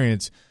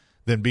experience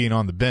than being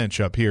on the bench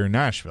up here in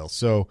Nashville.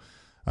 So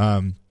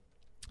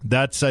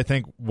that's, I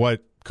think,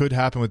 what could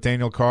happen with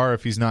Daniel Carr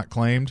if he's not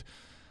claimed.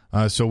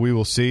 So we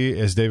will see.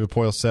 As David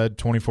Poile said,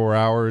 24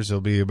 hours. It'll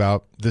be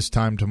about this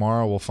time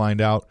tomorrow. We'll find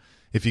out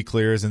if he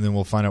clears, and then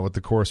we'll find out what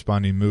the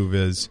corresponding move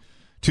is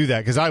to that,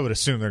 because I would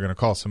assume they're going to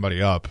call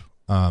somebody up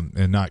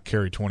and not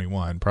carry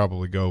 21,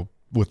 probably go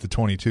with the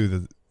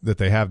 22 that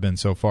they have been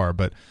so far.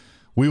 But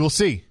we will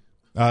see.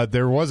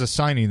 There was a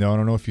signing, though, I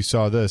don't know if you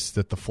saw this,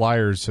 that the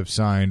Flyers have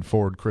signed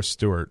forward Chris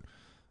Stewart.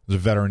 He's a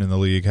veteran in the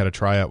league, had a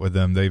tryout with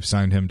them. They've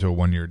signed him to a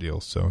 1-year deal,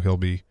 so he'll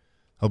be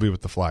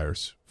with the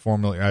Flyers.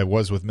 Formerly, I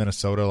was with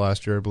Minnesota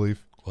last year, I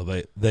believe.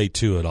 Well, they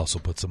too had also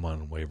put some money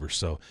on waivers,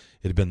 so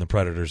it had been the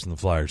Predators and the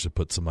Flyers that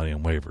put some money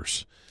on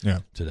waivers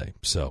today.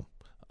 So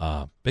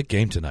big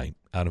game tonight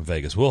out in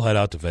Vegas. We'll head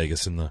out to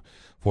Vegas in the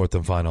fourth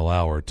and final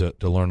hour to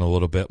learn a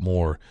little bit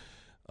more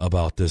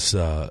about this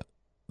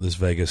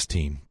Vegas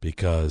team,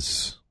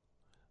 because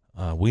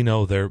we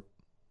know their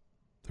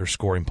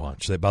scoring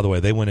punch. By the way,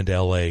 they went into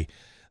L.A.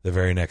 the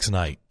very next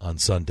night on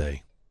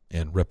Sunday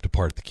and ripped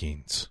apart the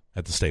Kings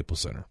at the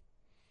Staples Center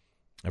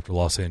after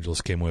Los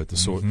Angeles came away with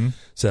the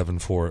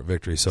 7-4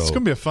 victory. So it's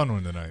going to be a fun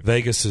one tonight.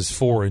 Vegas is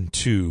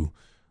 4-2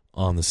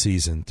 on the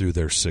season through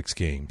their 6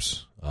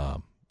 games.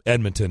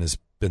 Edmonton has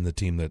been the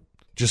team that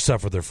just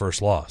suffered their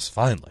first loss.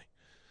 Finally,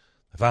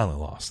 they finally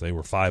lost. They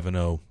were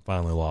 5-0,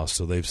 finally lost.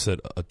 So they've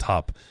sit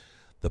atop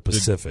the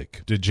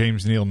Pacific. Did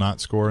James Neal not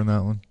score in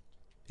that one?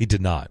 He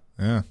did not.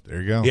 Yeah,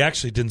 there you go. He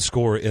actually didn't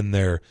score in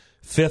their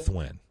 5th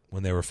win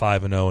when they were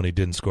 5-0, and he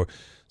didn't score.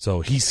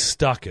 So he's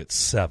stuck at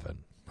 7.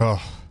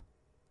 Oh.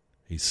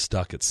 He's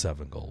stuck at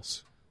 7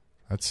 goals.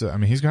 That's. He's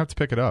going to have to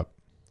pick it up.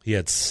 He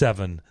had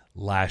 7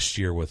 last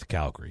year with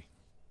Calgary.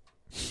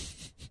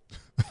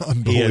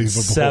 Unbelievable. He had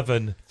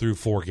 7 through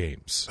 4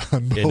 games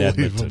in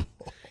Edmonton.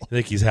 I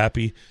think he's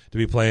happy to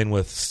be playing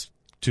with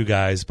 2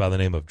 guys by the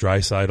name of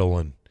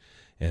Draisaitl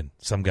and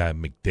some guy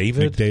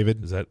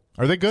McDavid. Is that?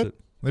 Are they good?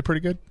 Are they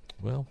pretty good?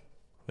 Well,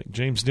 I think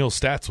James Neal's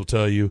stats will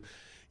tell you.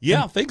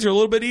 Yeah, things are a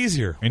little bit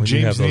easier and when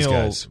James you have those Neal,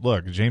 guys.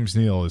 Look, James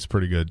Neal is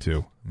pretty good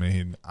too. I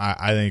mean,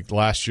 I think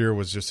last year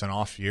was just an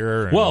off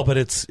year. Well, but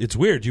it's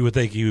weird. You would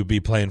think he would be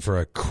playing for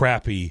a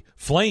crappy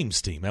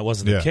Flames team. That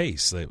wasn't the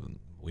case.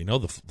 We know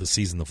the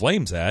season the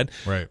Flames had.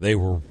 Right. They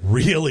were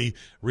really,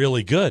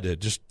 really good.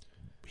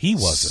 He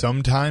wasn't.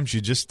 Sometimes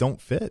you just don't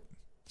fit.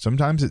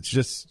 Sometimes it's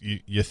just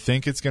you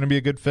think it's going to be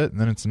a good fit,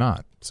 and then it's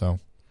not. So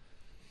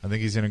I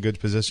think he's in a good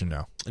position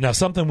now. Now,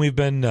 something we've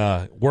been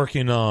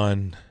working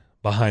on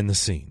behind the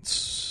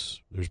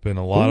scenes. There's been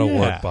a lot of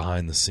work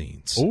behind the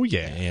scenes. Oh,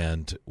 yeah.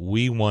 And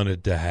we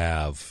wanted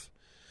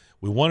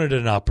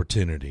an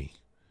opportunity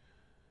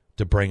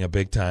to bring a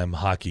big-time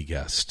hockey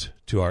guest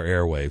to our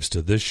airwaves,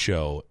 to this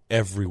show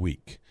every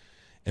week.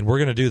 And we're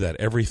going to do that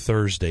every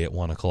Thursday at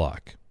 1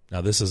 o'clock.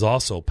 Now, this is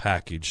also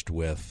packaged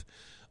with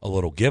a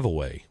little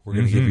giveaway. We're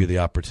going to give you the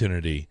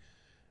opportunity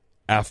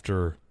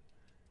after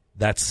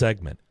that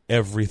segment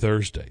every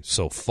Thursday.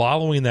 So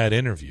following that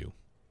interview,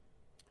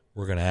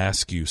 we're going to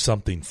ask you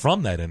something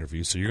from that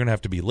interview, so you're going to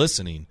have to be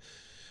listening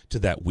to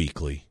that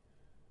weekly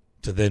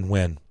to then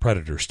win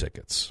Predators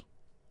tickets.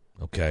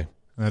 Okay?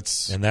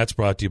 And that's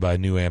brought to you by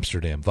New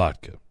Amsterdam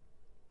Vodka.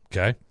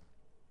 Okay?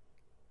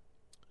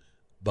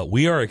 But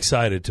we are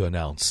excited to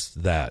announce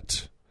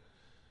that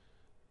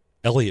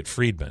Elliot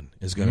Friedman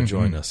is going to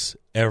join us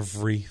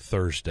every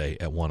Thursday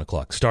at 1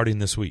 o'clock, starting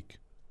this week.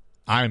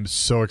 I'm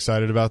so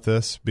excited about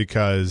this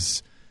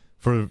because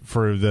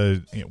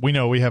we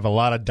know we have a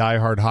lot of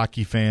diehard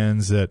hockey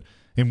fans that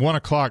in 1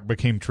 o'clock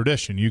became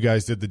tradition. You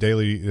guys did the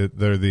daily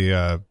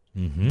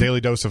daily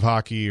dose of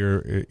hockey,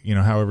 or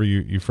however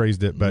you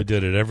phrased it. But we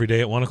did it every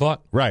day at 1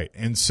 o'clock, right?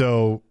 And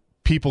so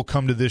people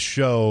come to this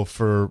show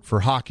for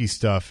hockey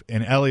stuff,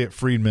 and Elliot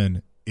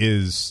Friedman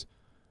is,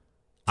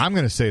 I'm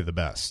going to say, the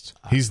best.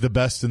 He's the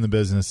best in the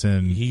business,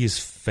 and he's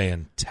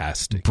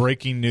fantastic.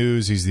 Breaking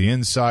news. He's the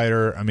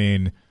insider. I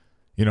mean,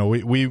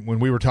 we when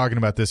we were talking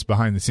about this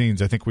behind the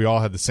scenes, I think we all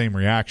had the same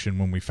reaction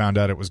when we found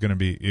out it was going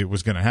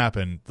to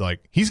happen.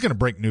 Like, he's going to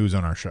break news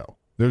on our show.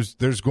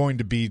 There's going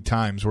to be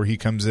times where he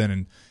comes in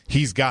and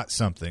he's got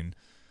something.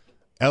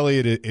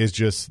 Elliot is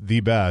just the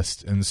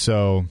best, and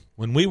so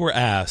when we were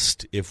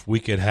asked if we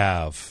could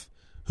have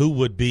who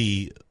would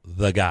be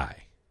the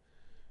guy,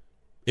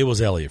 it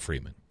was Elliot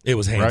Friedman. It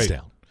was hands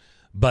down.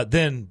 But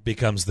then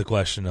becomes the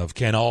question of,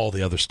 can all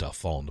the other stuff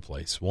fall into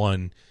place?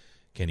 One,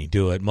 Can he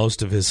do it?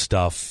 Most of his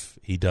stuff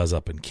he does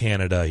up in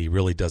Canada. He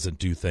really doesn't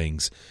do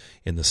things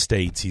in the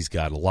States. He's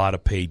got a lot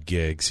of paid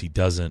gigs. He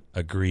doesn't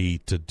agree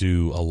to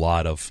do a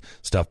lot of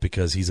stuff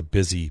because he's a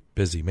busy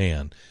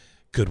man.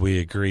 Could we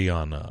agree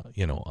on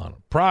on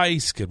a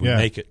price? Could we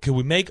make it? Could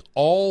we make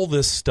all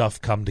this stuff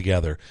come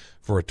together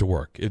for it to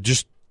work? It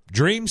just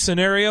dream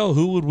scenario.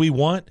 Who would we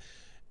want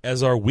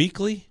as our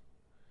weekly?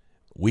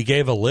 We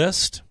gave a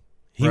list.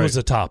 He was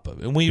the top of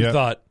it, and we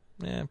thought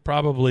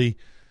probably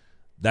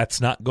that's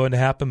not going to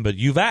happen. But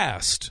you've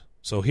asked,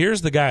 so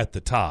here's the guy at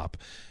the top,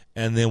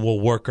 and then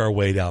we'll work our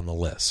way down the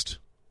list.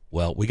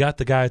 Well, we got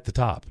the guy at the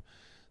top.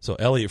 So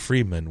Elliot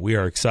Friedman, we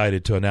are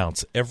excited to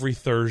announce every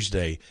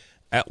Thursday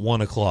at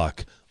 1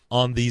 o'clock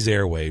on these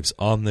airwaves,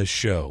 on this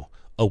show,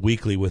 a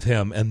weekly with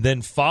him. And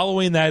then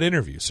following that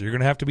interview, so you're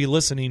going to have to be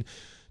listening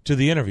to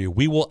the interview,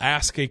 we will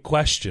ask a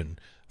question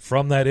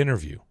from that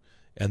interview.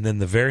 And then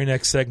the very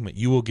next segment,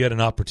 you will get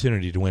an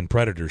opportunity to win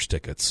Predators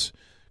tickets,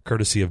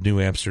 courtesy of New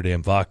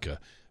Amsterdam Vodka,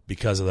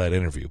 because of that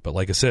interview. But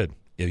like I said,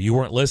 if you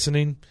weren't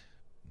listening,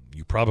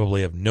 you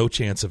probably have no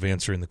chance of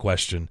answering the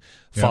question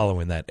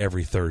following that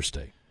every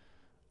Thursday.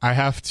 I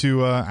have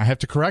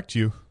to correct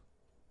you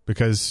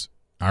because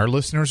our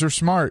listeners are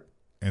smart,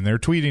 and they're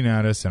tweeting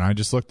at us, and I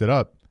just looked it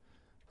up.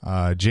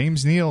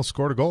 James Neal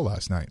scored a goal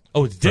last night.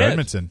 Oh, it did?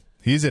 Edmonton.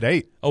 He's at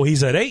 8. Oh,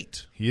 he's at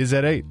 8. He is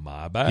at 8.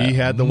 My bad. He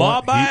had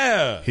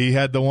the he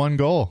had the one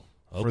goal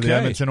for the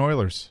Edmonton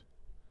Oilers.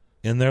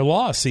 In their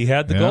loss, he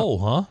had the goal,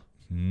 huh?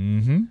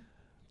 Mm-hmm.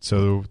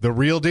 So the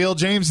real deal,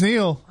 James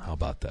Neal. How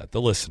about that?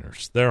 The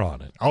listeners, they're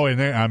on it. Oh, and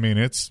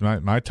it's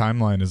my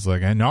timeline is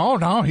like,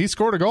 no, he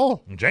scored a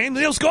goal. James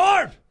Neal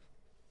scored.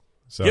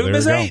 So give him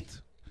his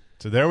 8th.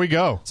 So there we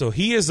go. So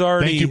he is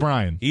already. Thank you,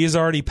 Brian. He is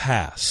already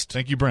passed.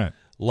 Thank you, Brent.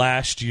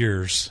 Last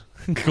year's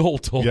goal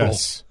total.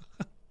 Yes.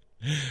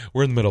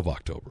 We're in the middle of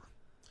October.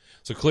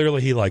 So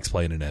clearly he likes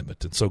playing in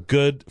Edmonton. So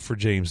good for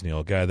James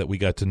Neal, a guy that we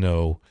got to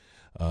know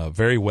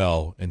very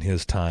well in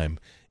his time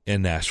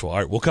in Nashville. All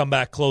right, we'll come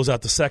back, close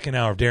out the second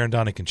hour of Darren,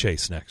 Donick, and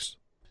Chase next.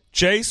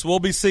 Chase, we'll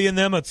be seeing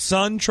them at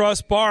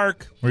SunTrust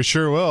Park. We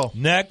sure will.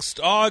 Next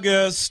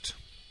August.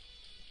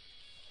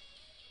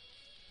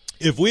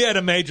 If we had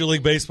a Major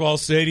League Baseball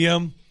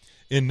stadium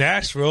in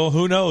Nashville,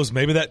 who knows?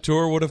 Maybe that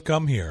tour would have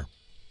come here.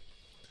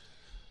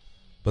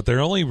 But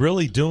they're only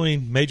really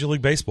doing Major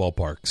League Baseball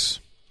parks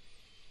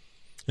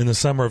in the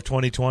summer of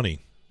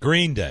 2020.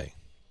 Green Day.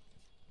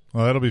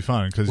 Well, that'll be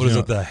fun. What is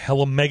it, the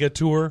Hella Mega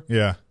Tour?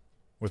 Yeah.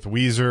 With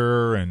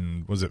Weezer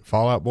and, was it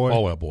Fall Out Boy?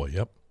 Fall Out Boy,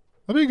 yep.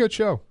 That'll be a good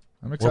show.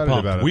 I'm excited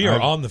about it. We are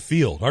on the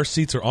field. Our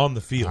seats are on the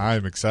field.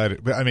 I'm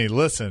excited. But,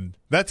 listen,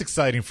 that's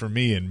exciting for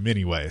me in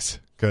many ways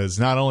because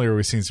not only are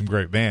we seeing some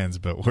great bands,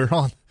 but we're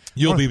on.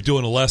 You'll be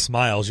doing less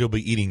miles. You'll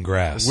be eating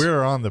grass.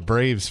 We're on the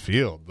Braves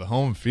field, the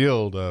home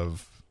field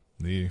of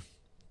the.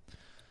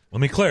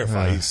 Let me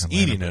clarify. He's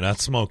eating it, not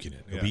smoking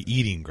it. He'll be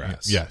eating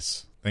grass.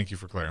 Yes. Thank you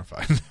for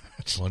clarifying that.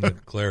 Just wanted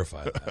to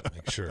clarify that.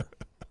 Make sure.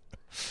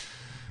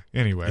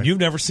 Anyway. And you've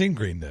never seen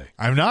Green Day.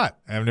 I've not.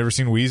 I've never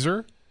seen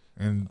Weezer,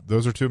 and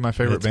those are two of my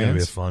favorite bands. It's going to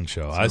be a fun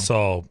show. So. I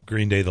saw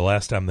Green Day the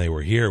last time they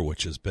were here,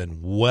 which has been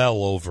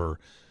well over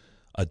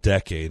a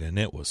decade, and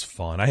it was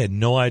fun. I had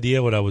no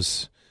idea what I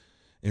was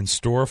in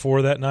store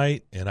for that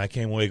night, and I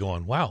came away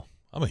going, wow,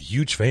 I'm a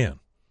huge fan.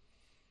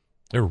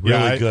 They're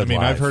really good live.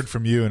 I've heard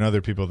from you and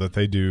other people that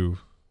they do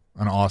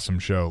an awesome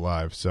show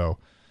live, so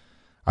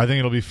I think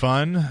it'll be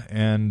fun,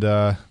 and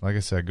like I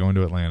said, going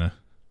to Atlanta,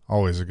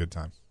 always a good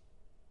time.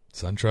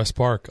 SunTrust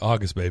Park,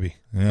 August, baby.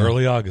 Yeah.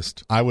 Early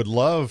August. I would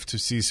love to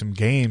see some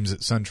games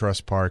at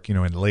SunTrust Park,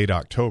 in late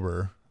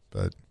October,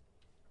 but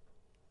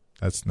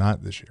that's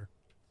not this year.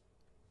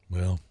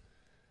 Well,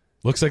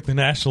 looks like the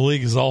National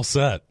League is all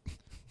set.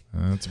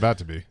 It's about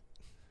to be.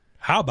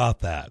 How about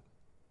that?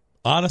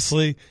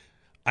 Honestly,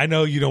 I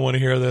know you don't want to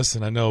hear this,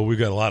 and I know we've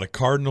got a lot of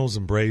Cardinals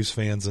and Braves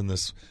fans in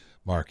this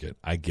market.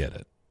 I get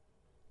it.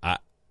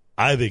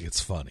 I think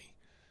it's funny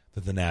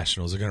that the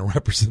Nationals are going to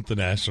represent the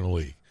National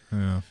League.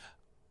 Yeah.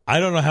 I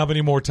don't know how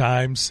many more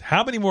times,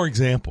 how many more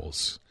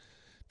examples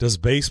does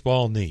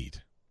baseball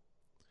need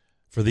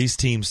for these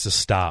teams to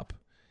stop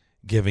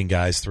giving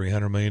guys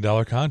 $300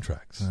 million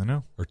contracts? I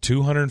know. Or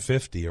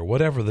 250 or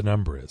whatever the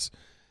number is.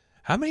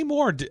 How many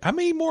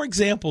more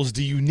examples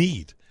do you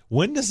need?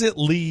 When does it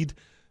lead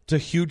to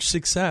huge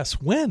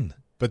success? When?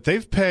 But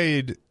they've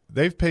paid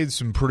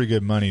some pretty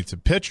good money to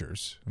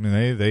pitchers.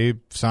 They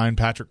signed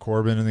Patrick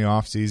Corbin in the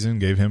offseason,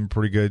 gave him a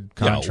pretty good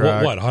contract.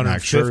 Yeah, what,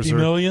 $150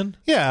 million?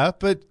 Yeah,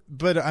 but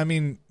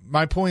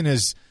my point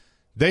is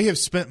they have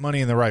spent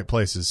money in the right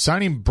places.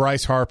 Signing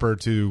Bryce Harper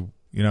to,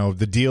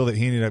 the deal that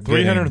he ended up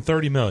getting.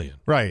 $330 million.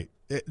 Right.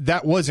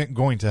 That wasn't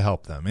going to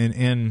help them.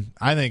 And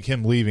I think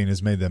him leaving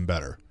has made them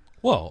better.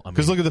 Well,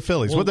 because look at the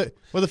Phillies. What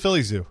the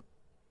Phillies do?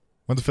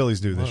 What the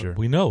Phillies do this year?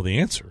 We know the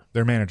answer.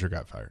 Their manager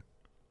got fired.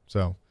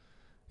 So,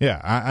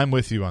 yeah, I'm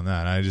with you on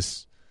that.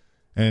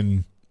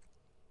 And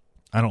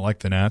I don't like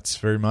the Nats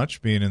very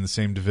much, being in the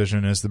same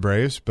division as the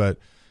Braves, but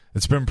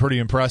it's been pretty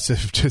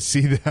impressive to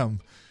see them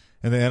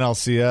in the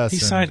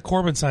NLCS.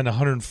 Corbin signed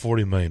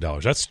 $140 million.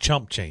 That's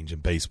chump change in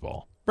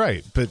baseball.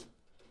 Right, but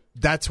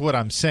that's what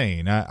I'm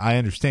saying. I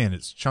understand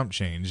it's chump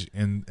change,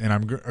 and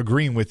I'm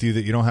agreeing with you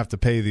that you don't have to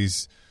pay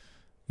these,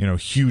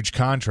 huge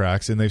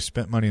contracts, and they've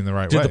spent money in the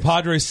right way. Did the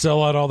Padres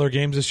sell out all their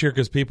games this year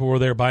because people were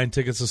there buying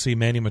tickets to see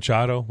Manny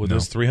Machado with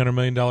his $300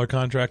 million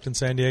contract in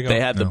San Diego?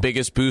 They had the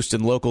biggest boost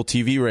in local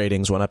TV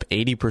ratings, went up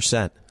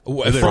 80%.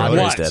 From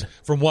what?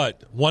 From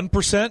what?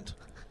 1%?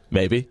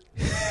 Maybe.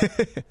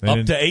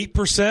 Up to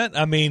 8%?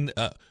 I mean,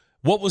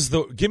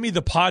 give me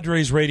the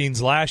Padres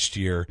ratings last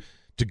year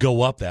to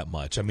go up that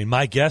much. I mean,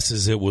 my guess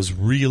is it was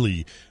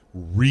really,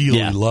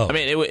 really low. I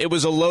mean, it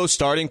was a low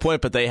starting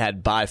point, but they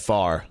had by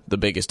far the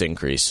biggest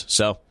increase.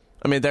 So,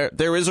 I mean,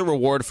 there is a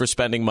reward for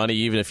spending money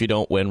even if you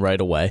don't win right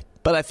away.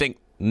 But I think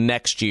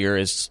next year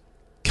is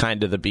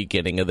kind of the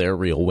beginning of their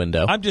real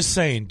window. I'm just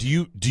saying,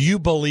 do you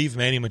believe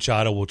Manny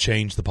Machado will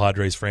change the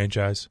Padres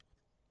franchise?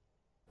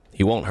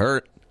 He won't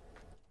hurt.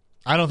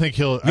 I don't think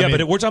he'll. Yeah,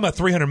 but we're talking about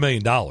 $300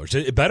 million.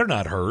 It better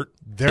not hurt.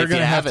 They're going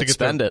to have to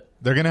spend it.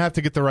 They're going to have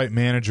to get the right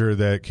manager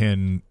that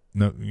can,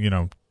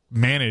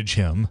 manage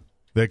him,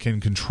 that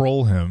can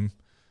control him.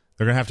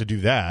 They're going to have to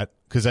do that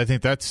because I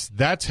think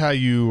that's how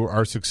you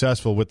are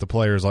successful with the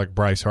players like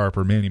Bryce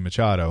Harper, Manny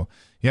Machado.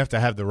 You have to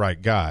have the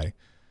right guy.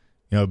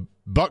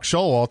 Buck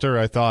Showalter,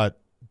 I thought,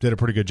 did a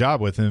pretty good job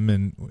with him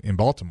in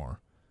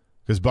Baltimore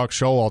because Buck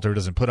Showalter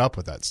doesn't put up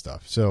with that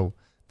stuff. So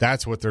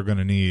that's what they're going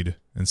to need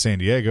in San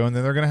Diego, and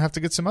then they're going to have to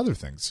get some other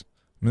things.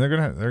 I mean,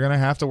 they're going to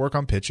have to work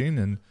on pitching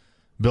and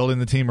building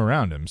the team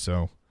around him.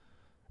 So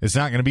it's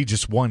not going to be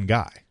just one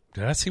guy.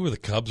 Did I see where the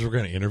Cubs were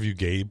going to interview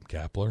Gabe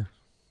Kapler?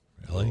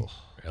 Really? Oh.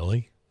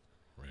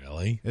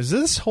 Really? Is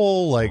this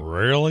whole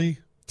really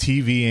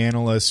TV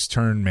analyst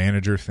turned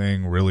manager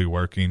thing really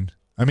working?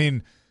 I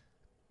mean,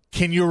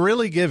 can you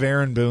really give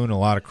Aaron Boone a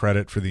lot of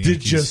credit for the Yankees?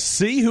 Did you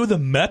see who the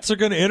Mets are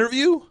going to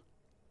interview?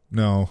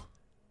 No.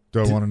 Do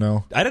I want to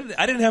know? I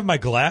didn't have my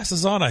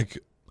glasses on.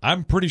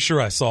 I'm pretty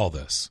sure I saw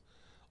this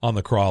on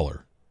the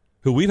Crawler,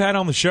 who we've had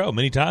on the show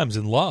many times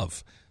in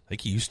love. I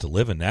think he used to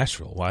live in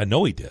Nashville. Well, I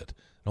know he did.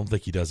 I don't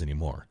think he does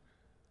anymore.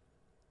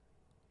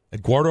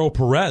 Eduardo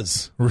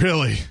Perez.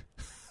 Really?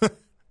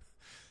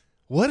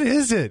 What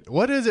is it?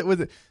 What is it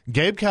with it?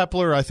 Gabe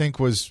Kapler, I think,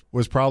 was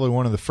probably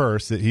one of the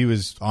first that he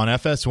was on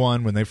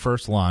FS1 when they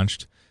first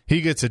launched.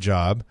 He gets a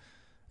job.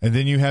 And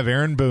then you have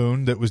Aaron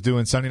Boone that was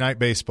doing Sunday Night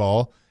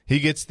Baseball. He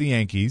gets the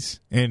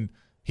Yankees, and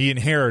he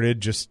inherited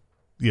just,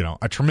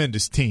 a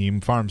tremendous team,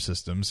 farm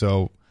system.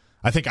 So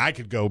I think I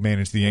could go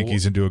manage the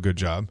Yankees and do a good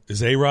job.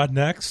 Is A-Rod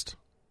next?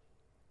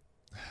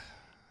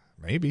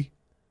 Maybe.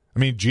 I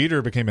mean,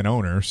 Jeter became an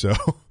owner, so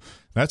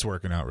that's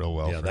working out real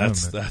well for him.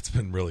 That's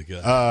been really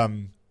good.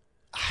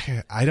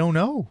 I don't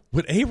know.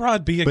 Would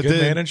A-Rod be a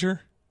good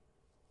manager?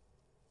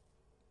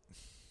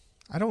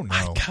 I don't know.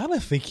 I kind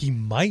of think he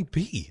might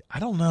be. I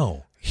don't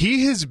know.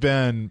 He has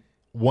been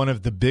one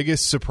of the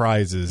biggest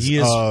surprises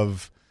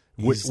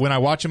when I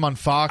watch him on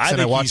Fox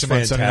and I watch him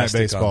on Sunday Night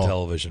Baseball on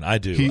television. I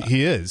do.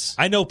 He is.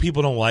 I know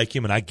people don't like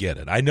him, and I get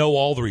it. I know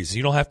all the reasons.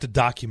 You don't have to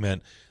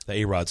document the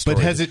A-Rod story.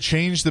 But has it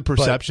changed the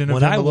perception of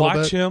him a little bit? When I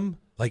watch him,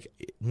 like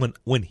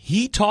when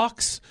he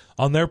talks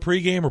on their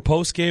pregame or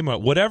postgame or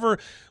whatever,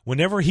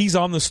 whenever he's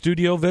on the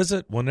studio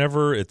visit,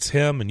 whenever it's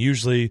him and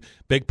usually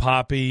Big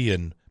Papi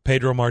and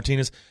Pedro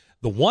Martinez,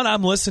 the one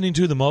I'm listening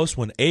to the most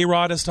when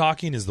A-Rod is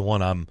talking is the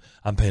one I'm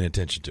paying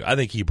attention to. I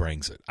think he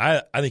brings it.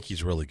 I think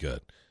he's really good.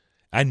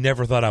 I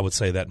never thought I would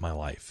say that in my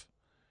life.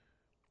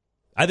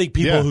 I think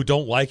people who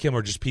don't like him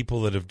are just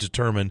people that have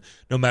determined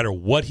no matter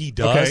what he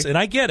does, and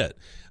I get it.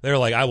 They're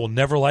like, I will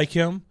never like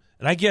him,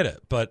 and I get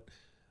it. But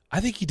I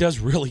think he does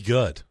really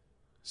good.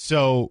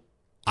 So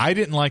I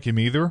didn't like him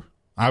either.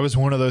 I was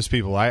one of those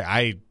people.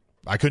 I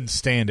couldn't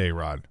stand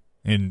A-Rod,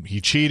 and he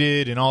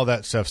cheated and all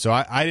that stuff. So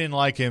I didn't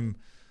like him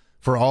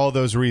for all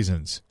those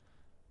reasons.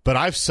 But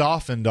I've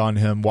softened on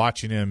him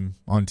watching him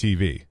on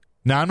TV.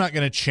 Now, I'm not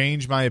going to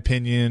change my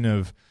opinion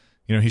of,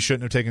 he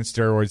shouldn't have taken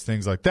steroids,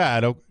 things like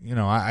that.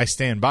 I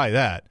stand by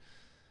that.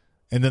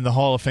 And then the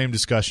Hall of Fame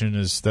discussion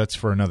that's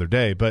for another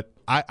day. But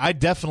I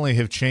definitely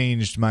have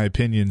changed my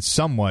opinion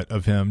somewhat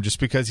of him just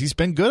because he's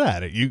been good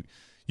at it.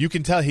 You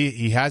can tell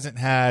he hasn't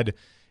had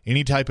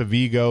any type of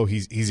ego.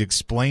 He's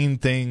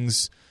explained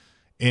things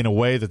in a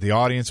way that the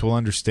audience will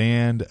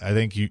understand. I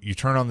think you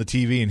turn on the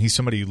TV and he's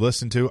somebody you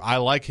listen to. I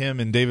like him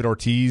and David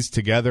Ortiz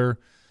together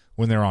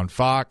when they're on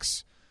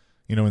Fox,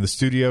 in the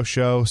studio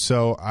show.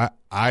 So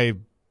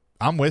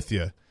I'm with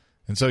you.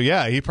 And so,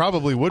 he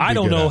probably would be I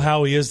don't good know at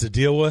how he is to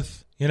deal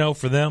with,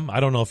 for them. I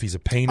don't know if he's a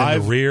pain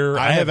in the rear.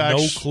 I have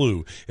no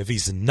clue. If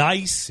he's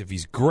nice, if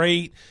he's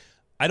great.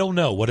 I don't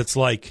know what it's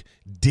like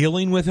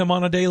dealing with him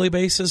on a daily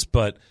basis,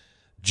 but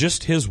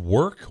just his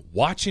work,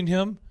 watching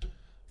him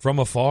from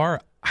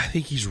afar, I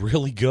think he's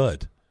really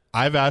good.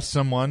 I've asked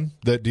someone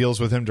that deals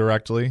with him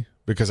directly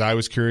because I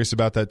was curious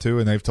about that too,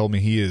 and they've told me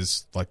he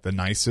is like the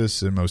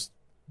nicest and most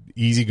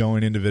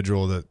easygoing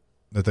individual that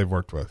they've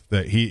worked with.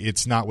 That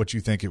it's not what you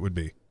think it would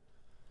be.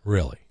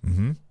 Really?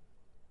 Mm-hmm.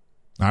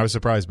 I was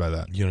surprised by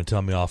that. You going to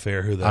tell me off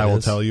air who that is? I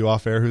will tell you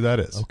off air who that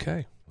is.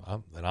 Okay.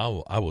 Then I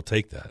will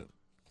take that.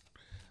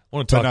 I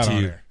want to talk to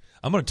you.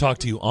 I'm going to talk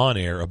to you on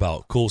air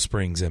about Cool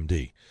Springs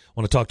MD. I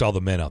want to talk to all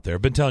the men out there.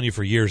 I've been telling you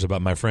for years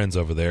about my friends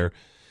over there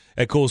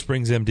at Cool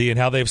Springs MD and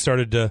how they've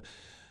started to,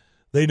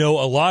 they know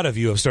a lot of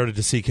you have started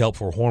to seek help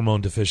for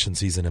hormone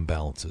deficiencies and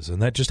imbalances.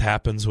 And that just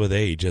happens with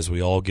age as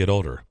we all get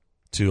older,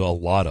 to a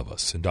lot of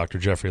us. And Dr.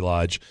 Jeffrey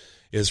Lodge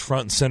is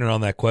front and center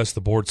on that quest,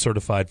 the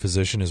board-certified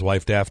physician, his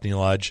wife Daphne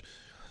Lodge,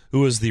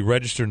 who is the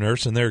registered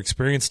nurse, and their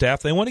experienced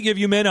staff. They want to give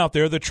you men out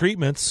there the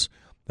treatments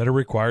that are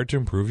required to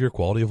improve your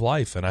quality of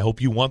life. And I hope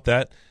you want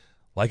that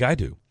like I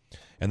do.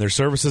 And their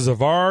services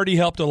have already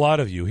helped a lot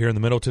of you here in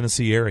the Middle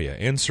Tennessee area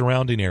and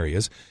surrounding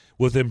areas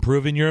with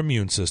improving your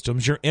immune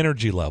systems, your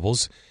energy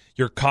levels,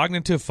 your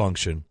cognitive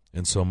function,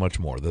 and so much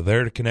more. They're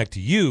there to connect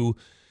you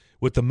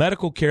with the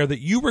medical care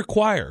that you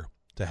require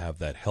to have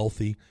that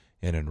healthy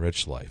and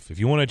enriched life. If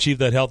you want to achieve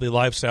that healthy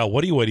lifestyle,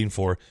 what are you waiting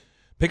for?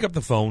 Pick up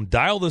the phone,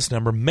 dial this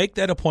number, make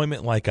that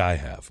appointment like I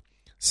have.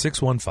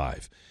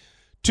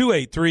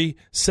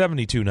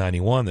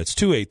 615-283-7291. That's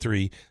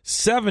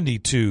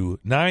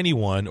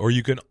 283-7291. Or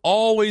you can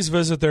always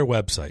visit their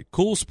website,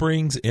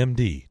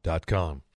 coolspringsmd.com.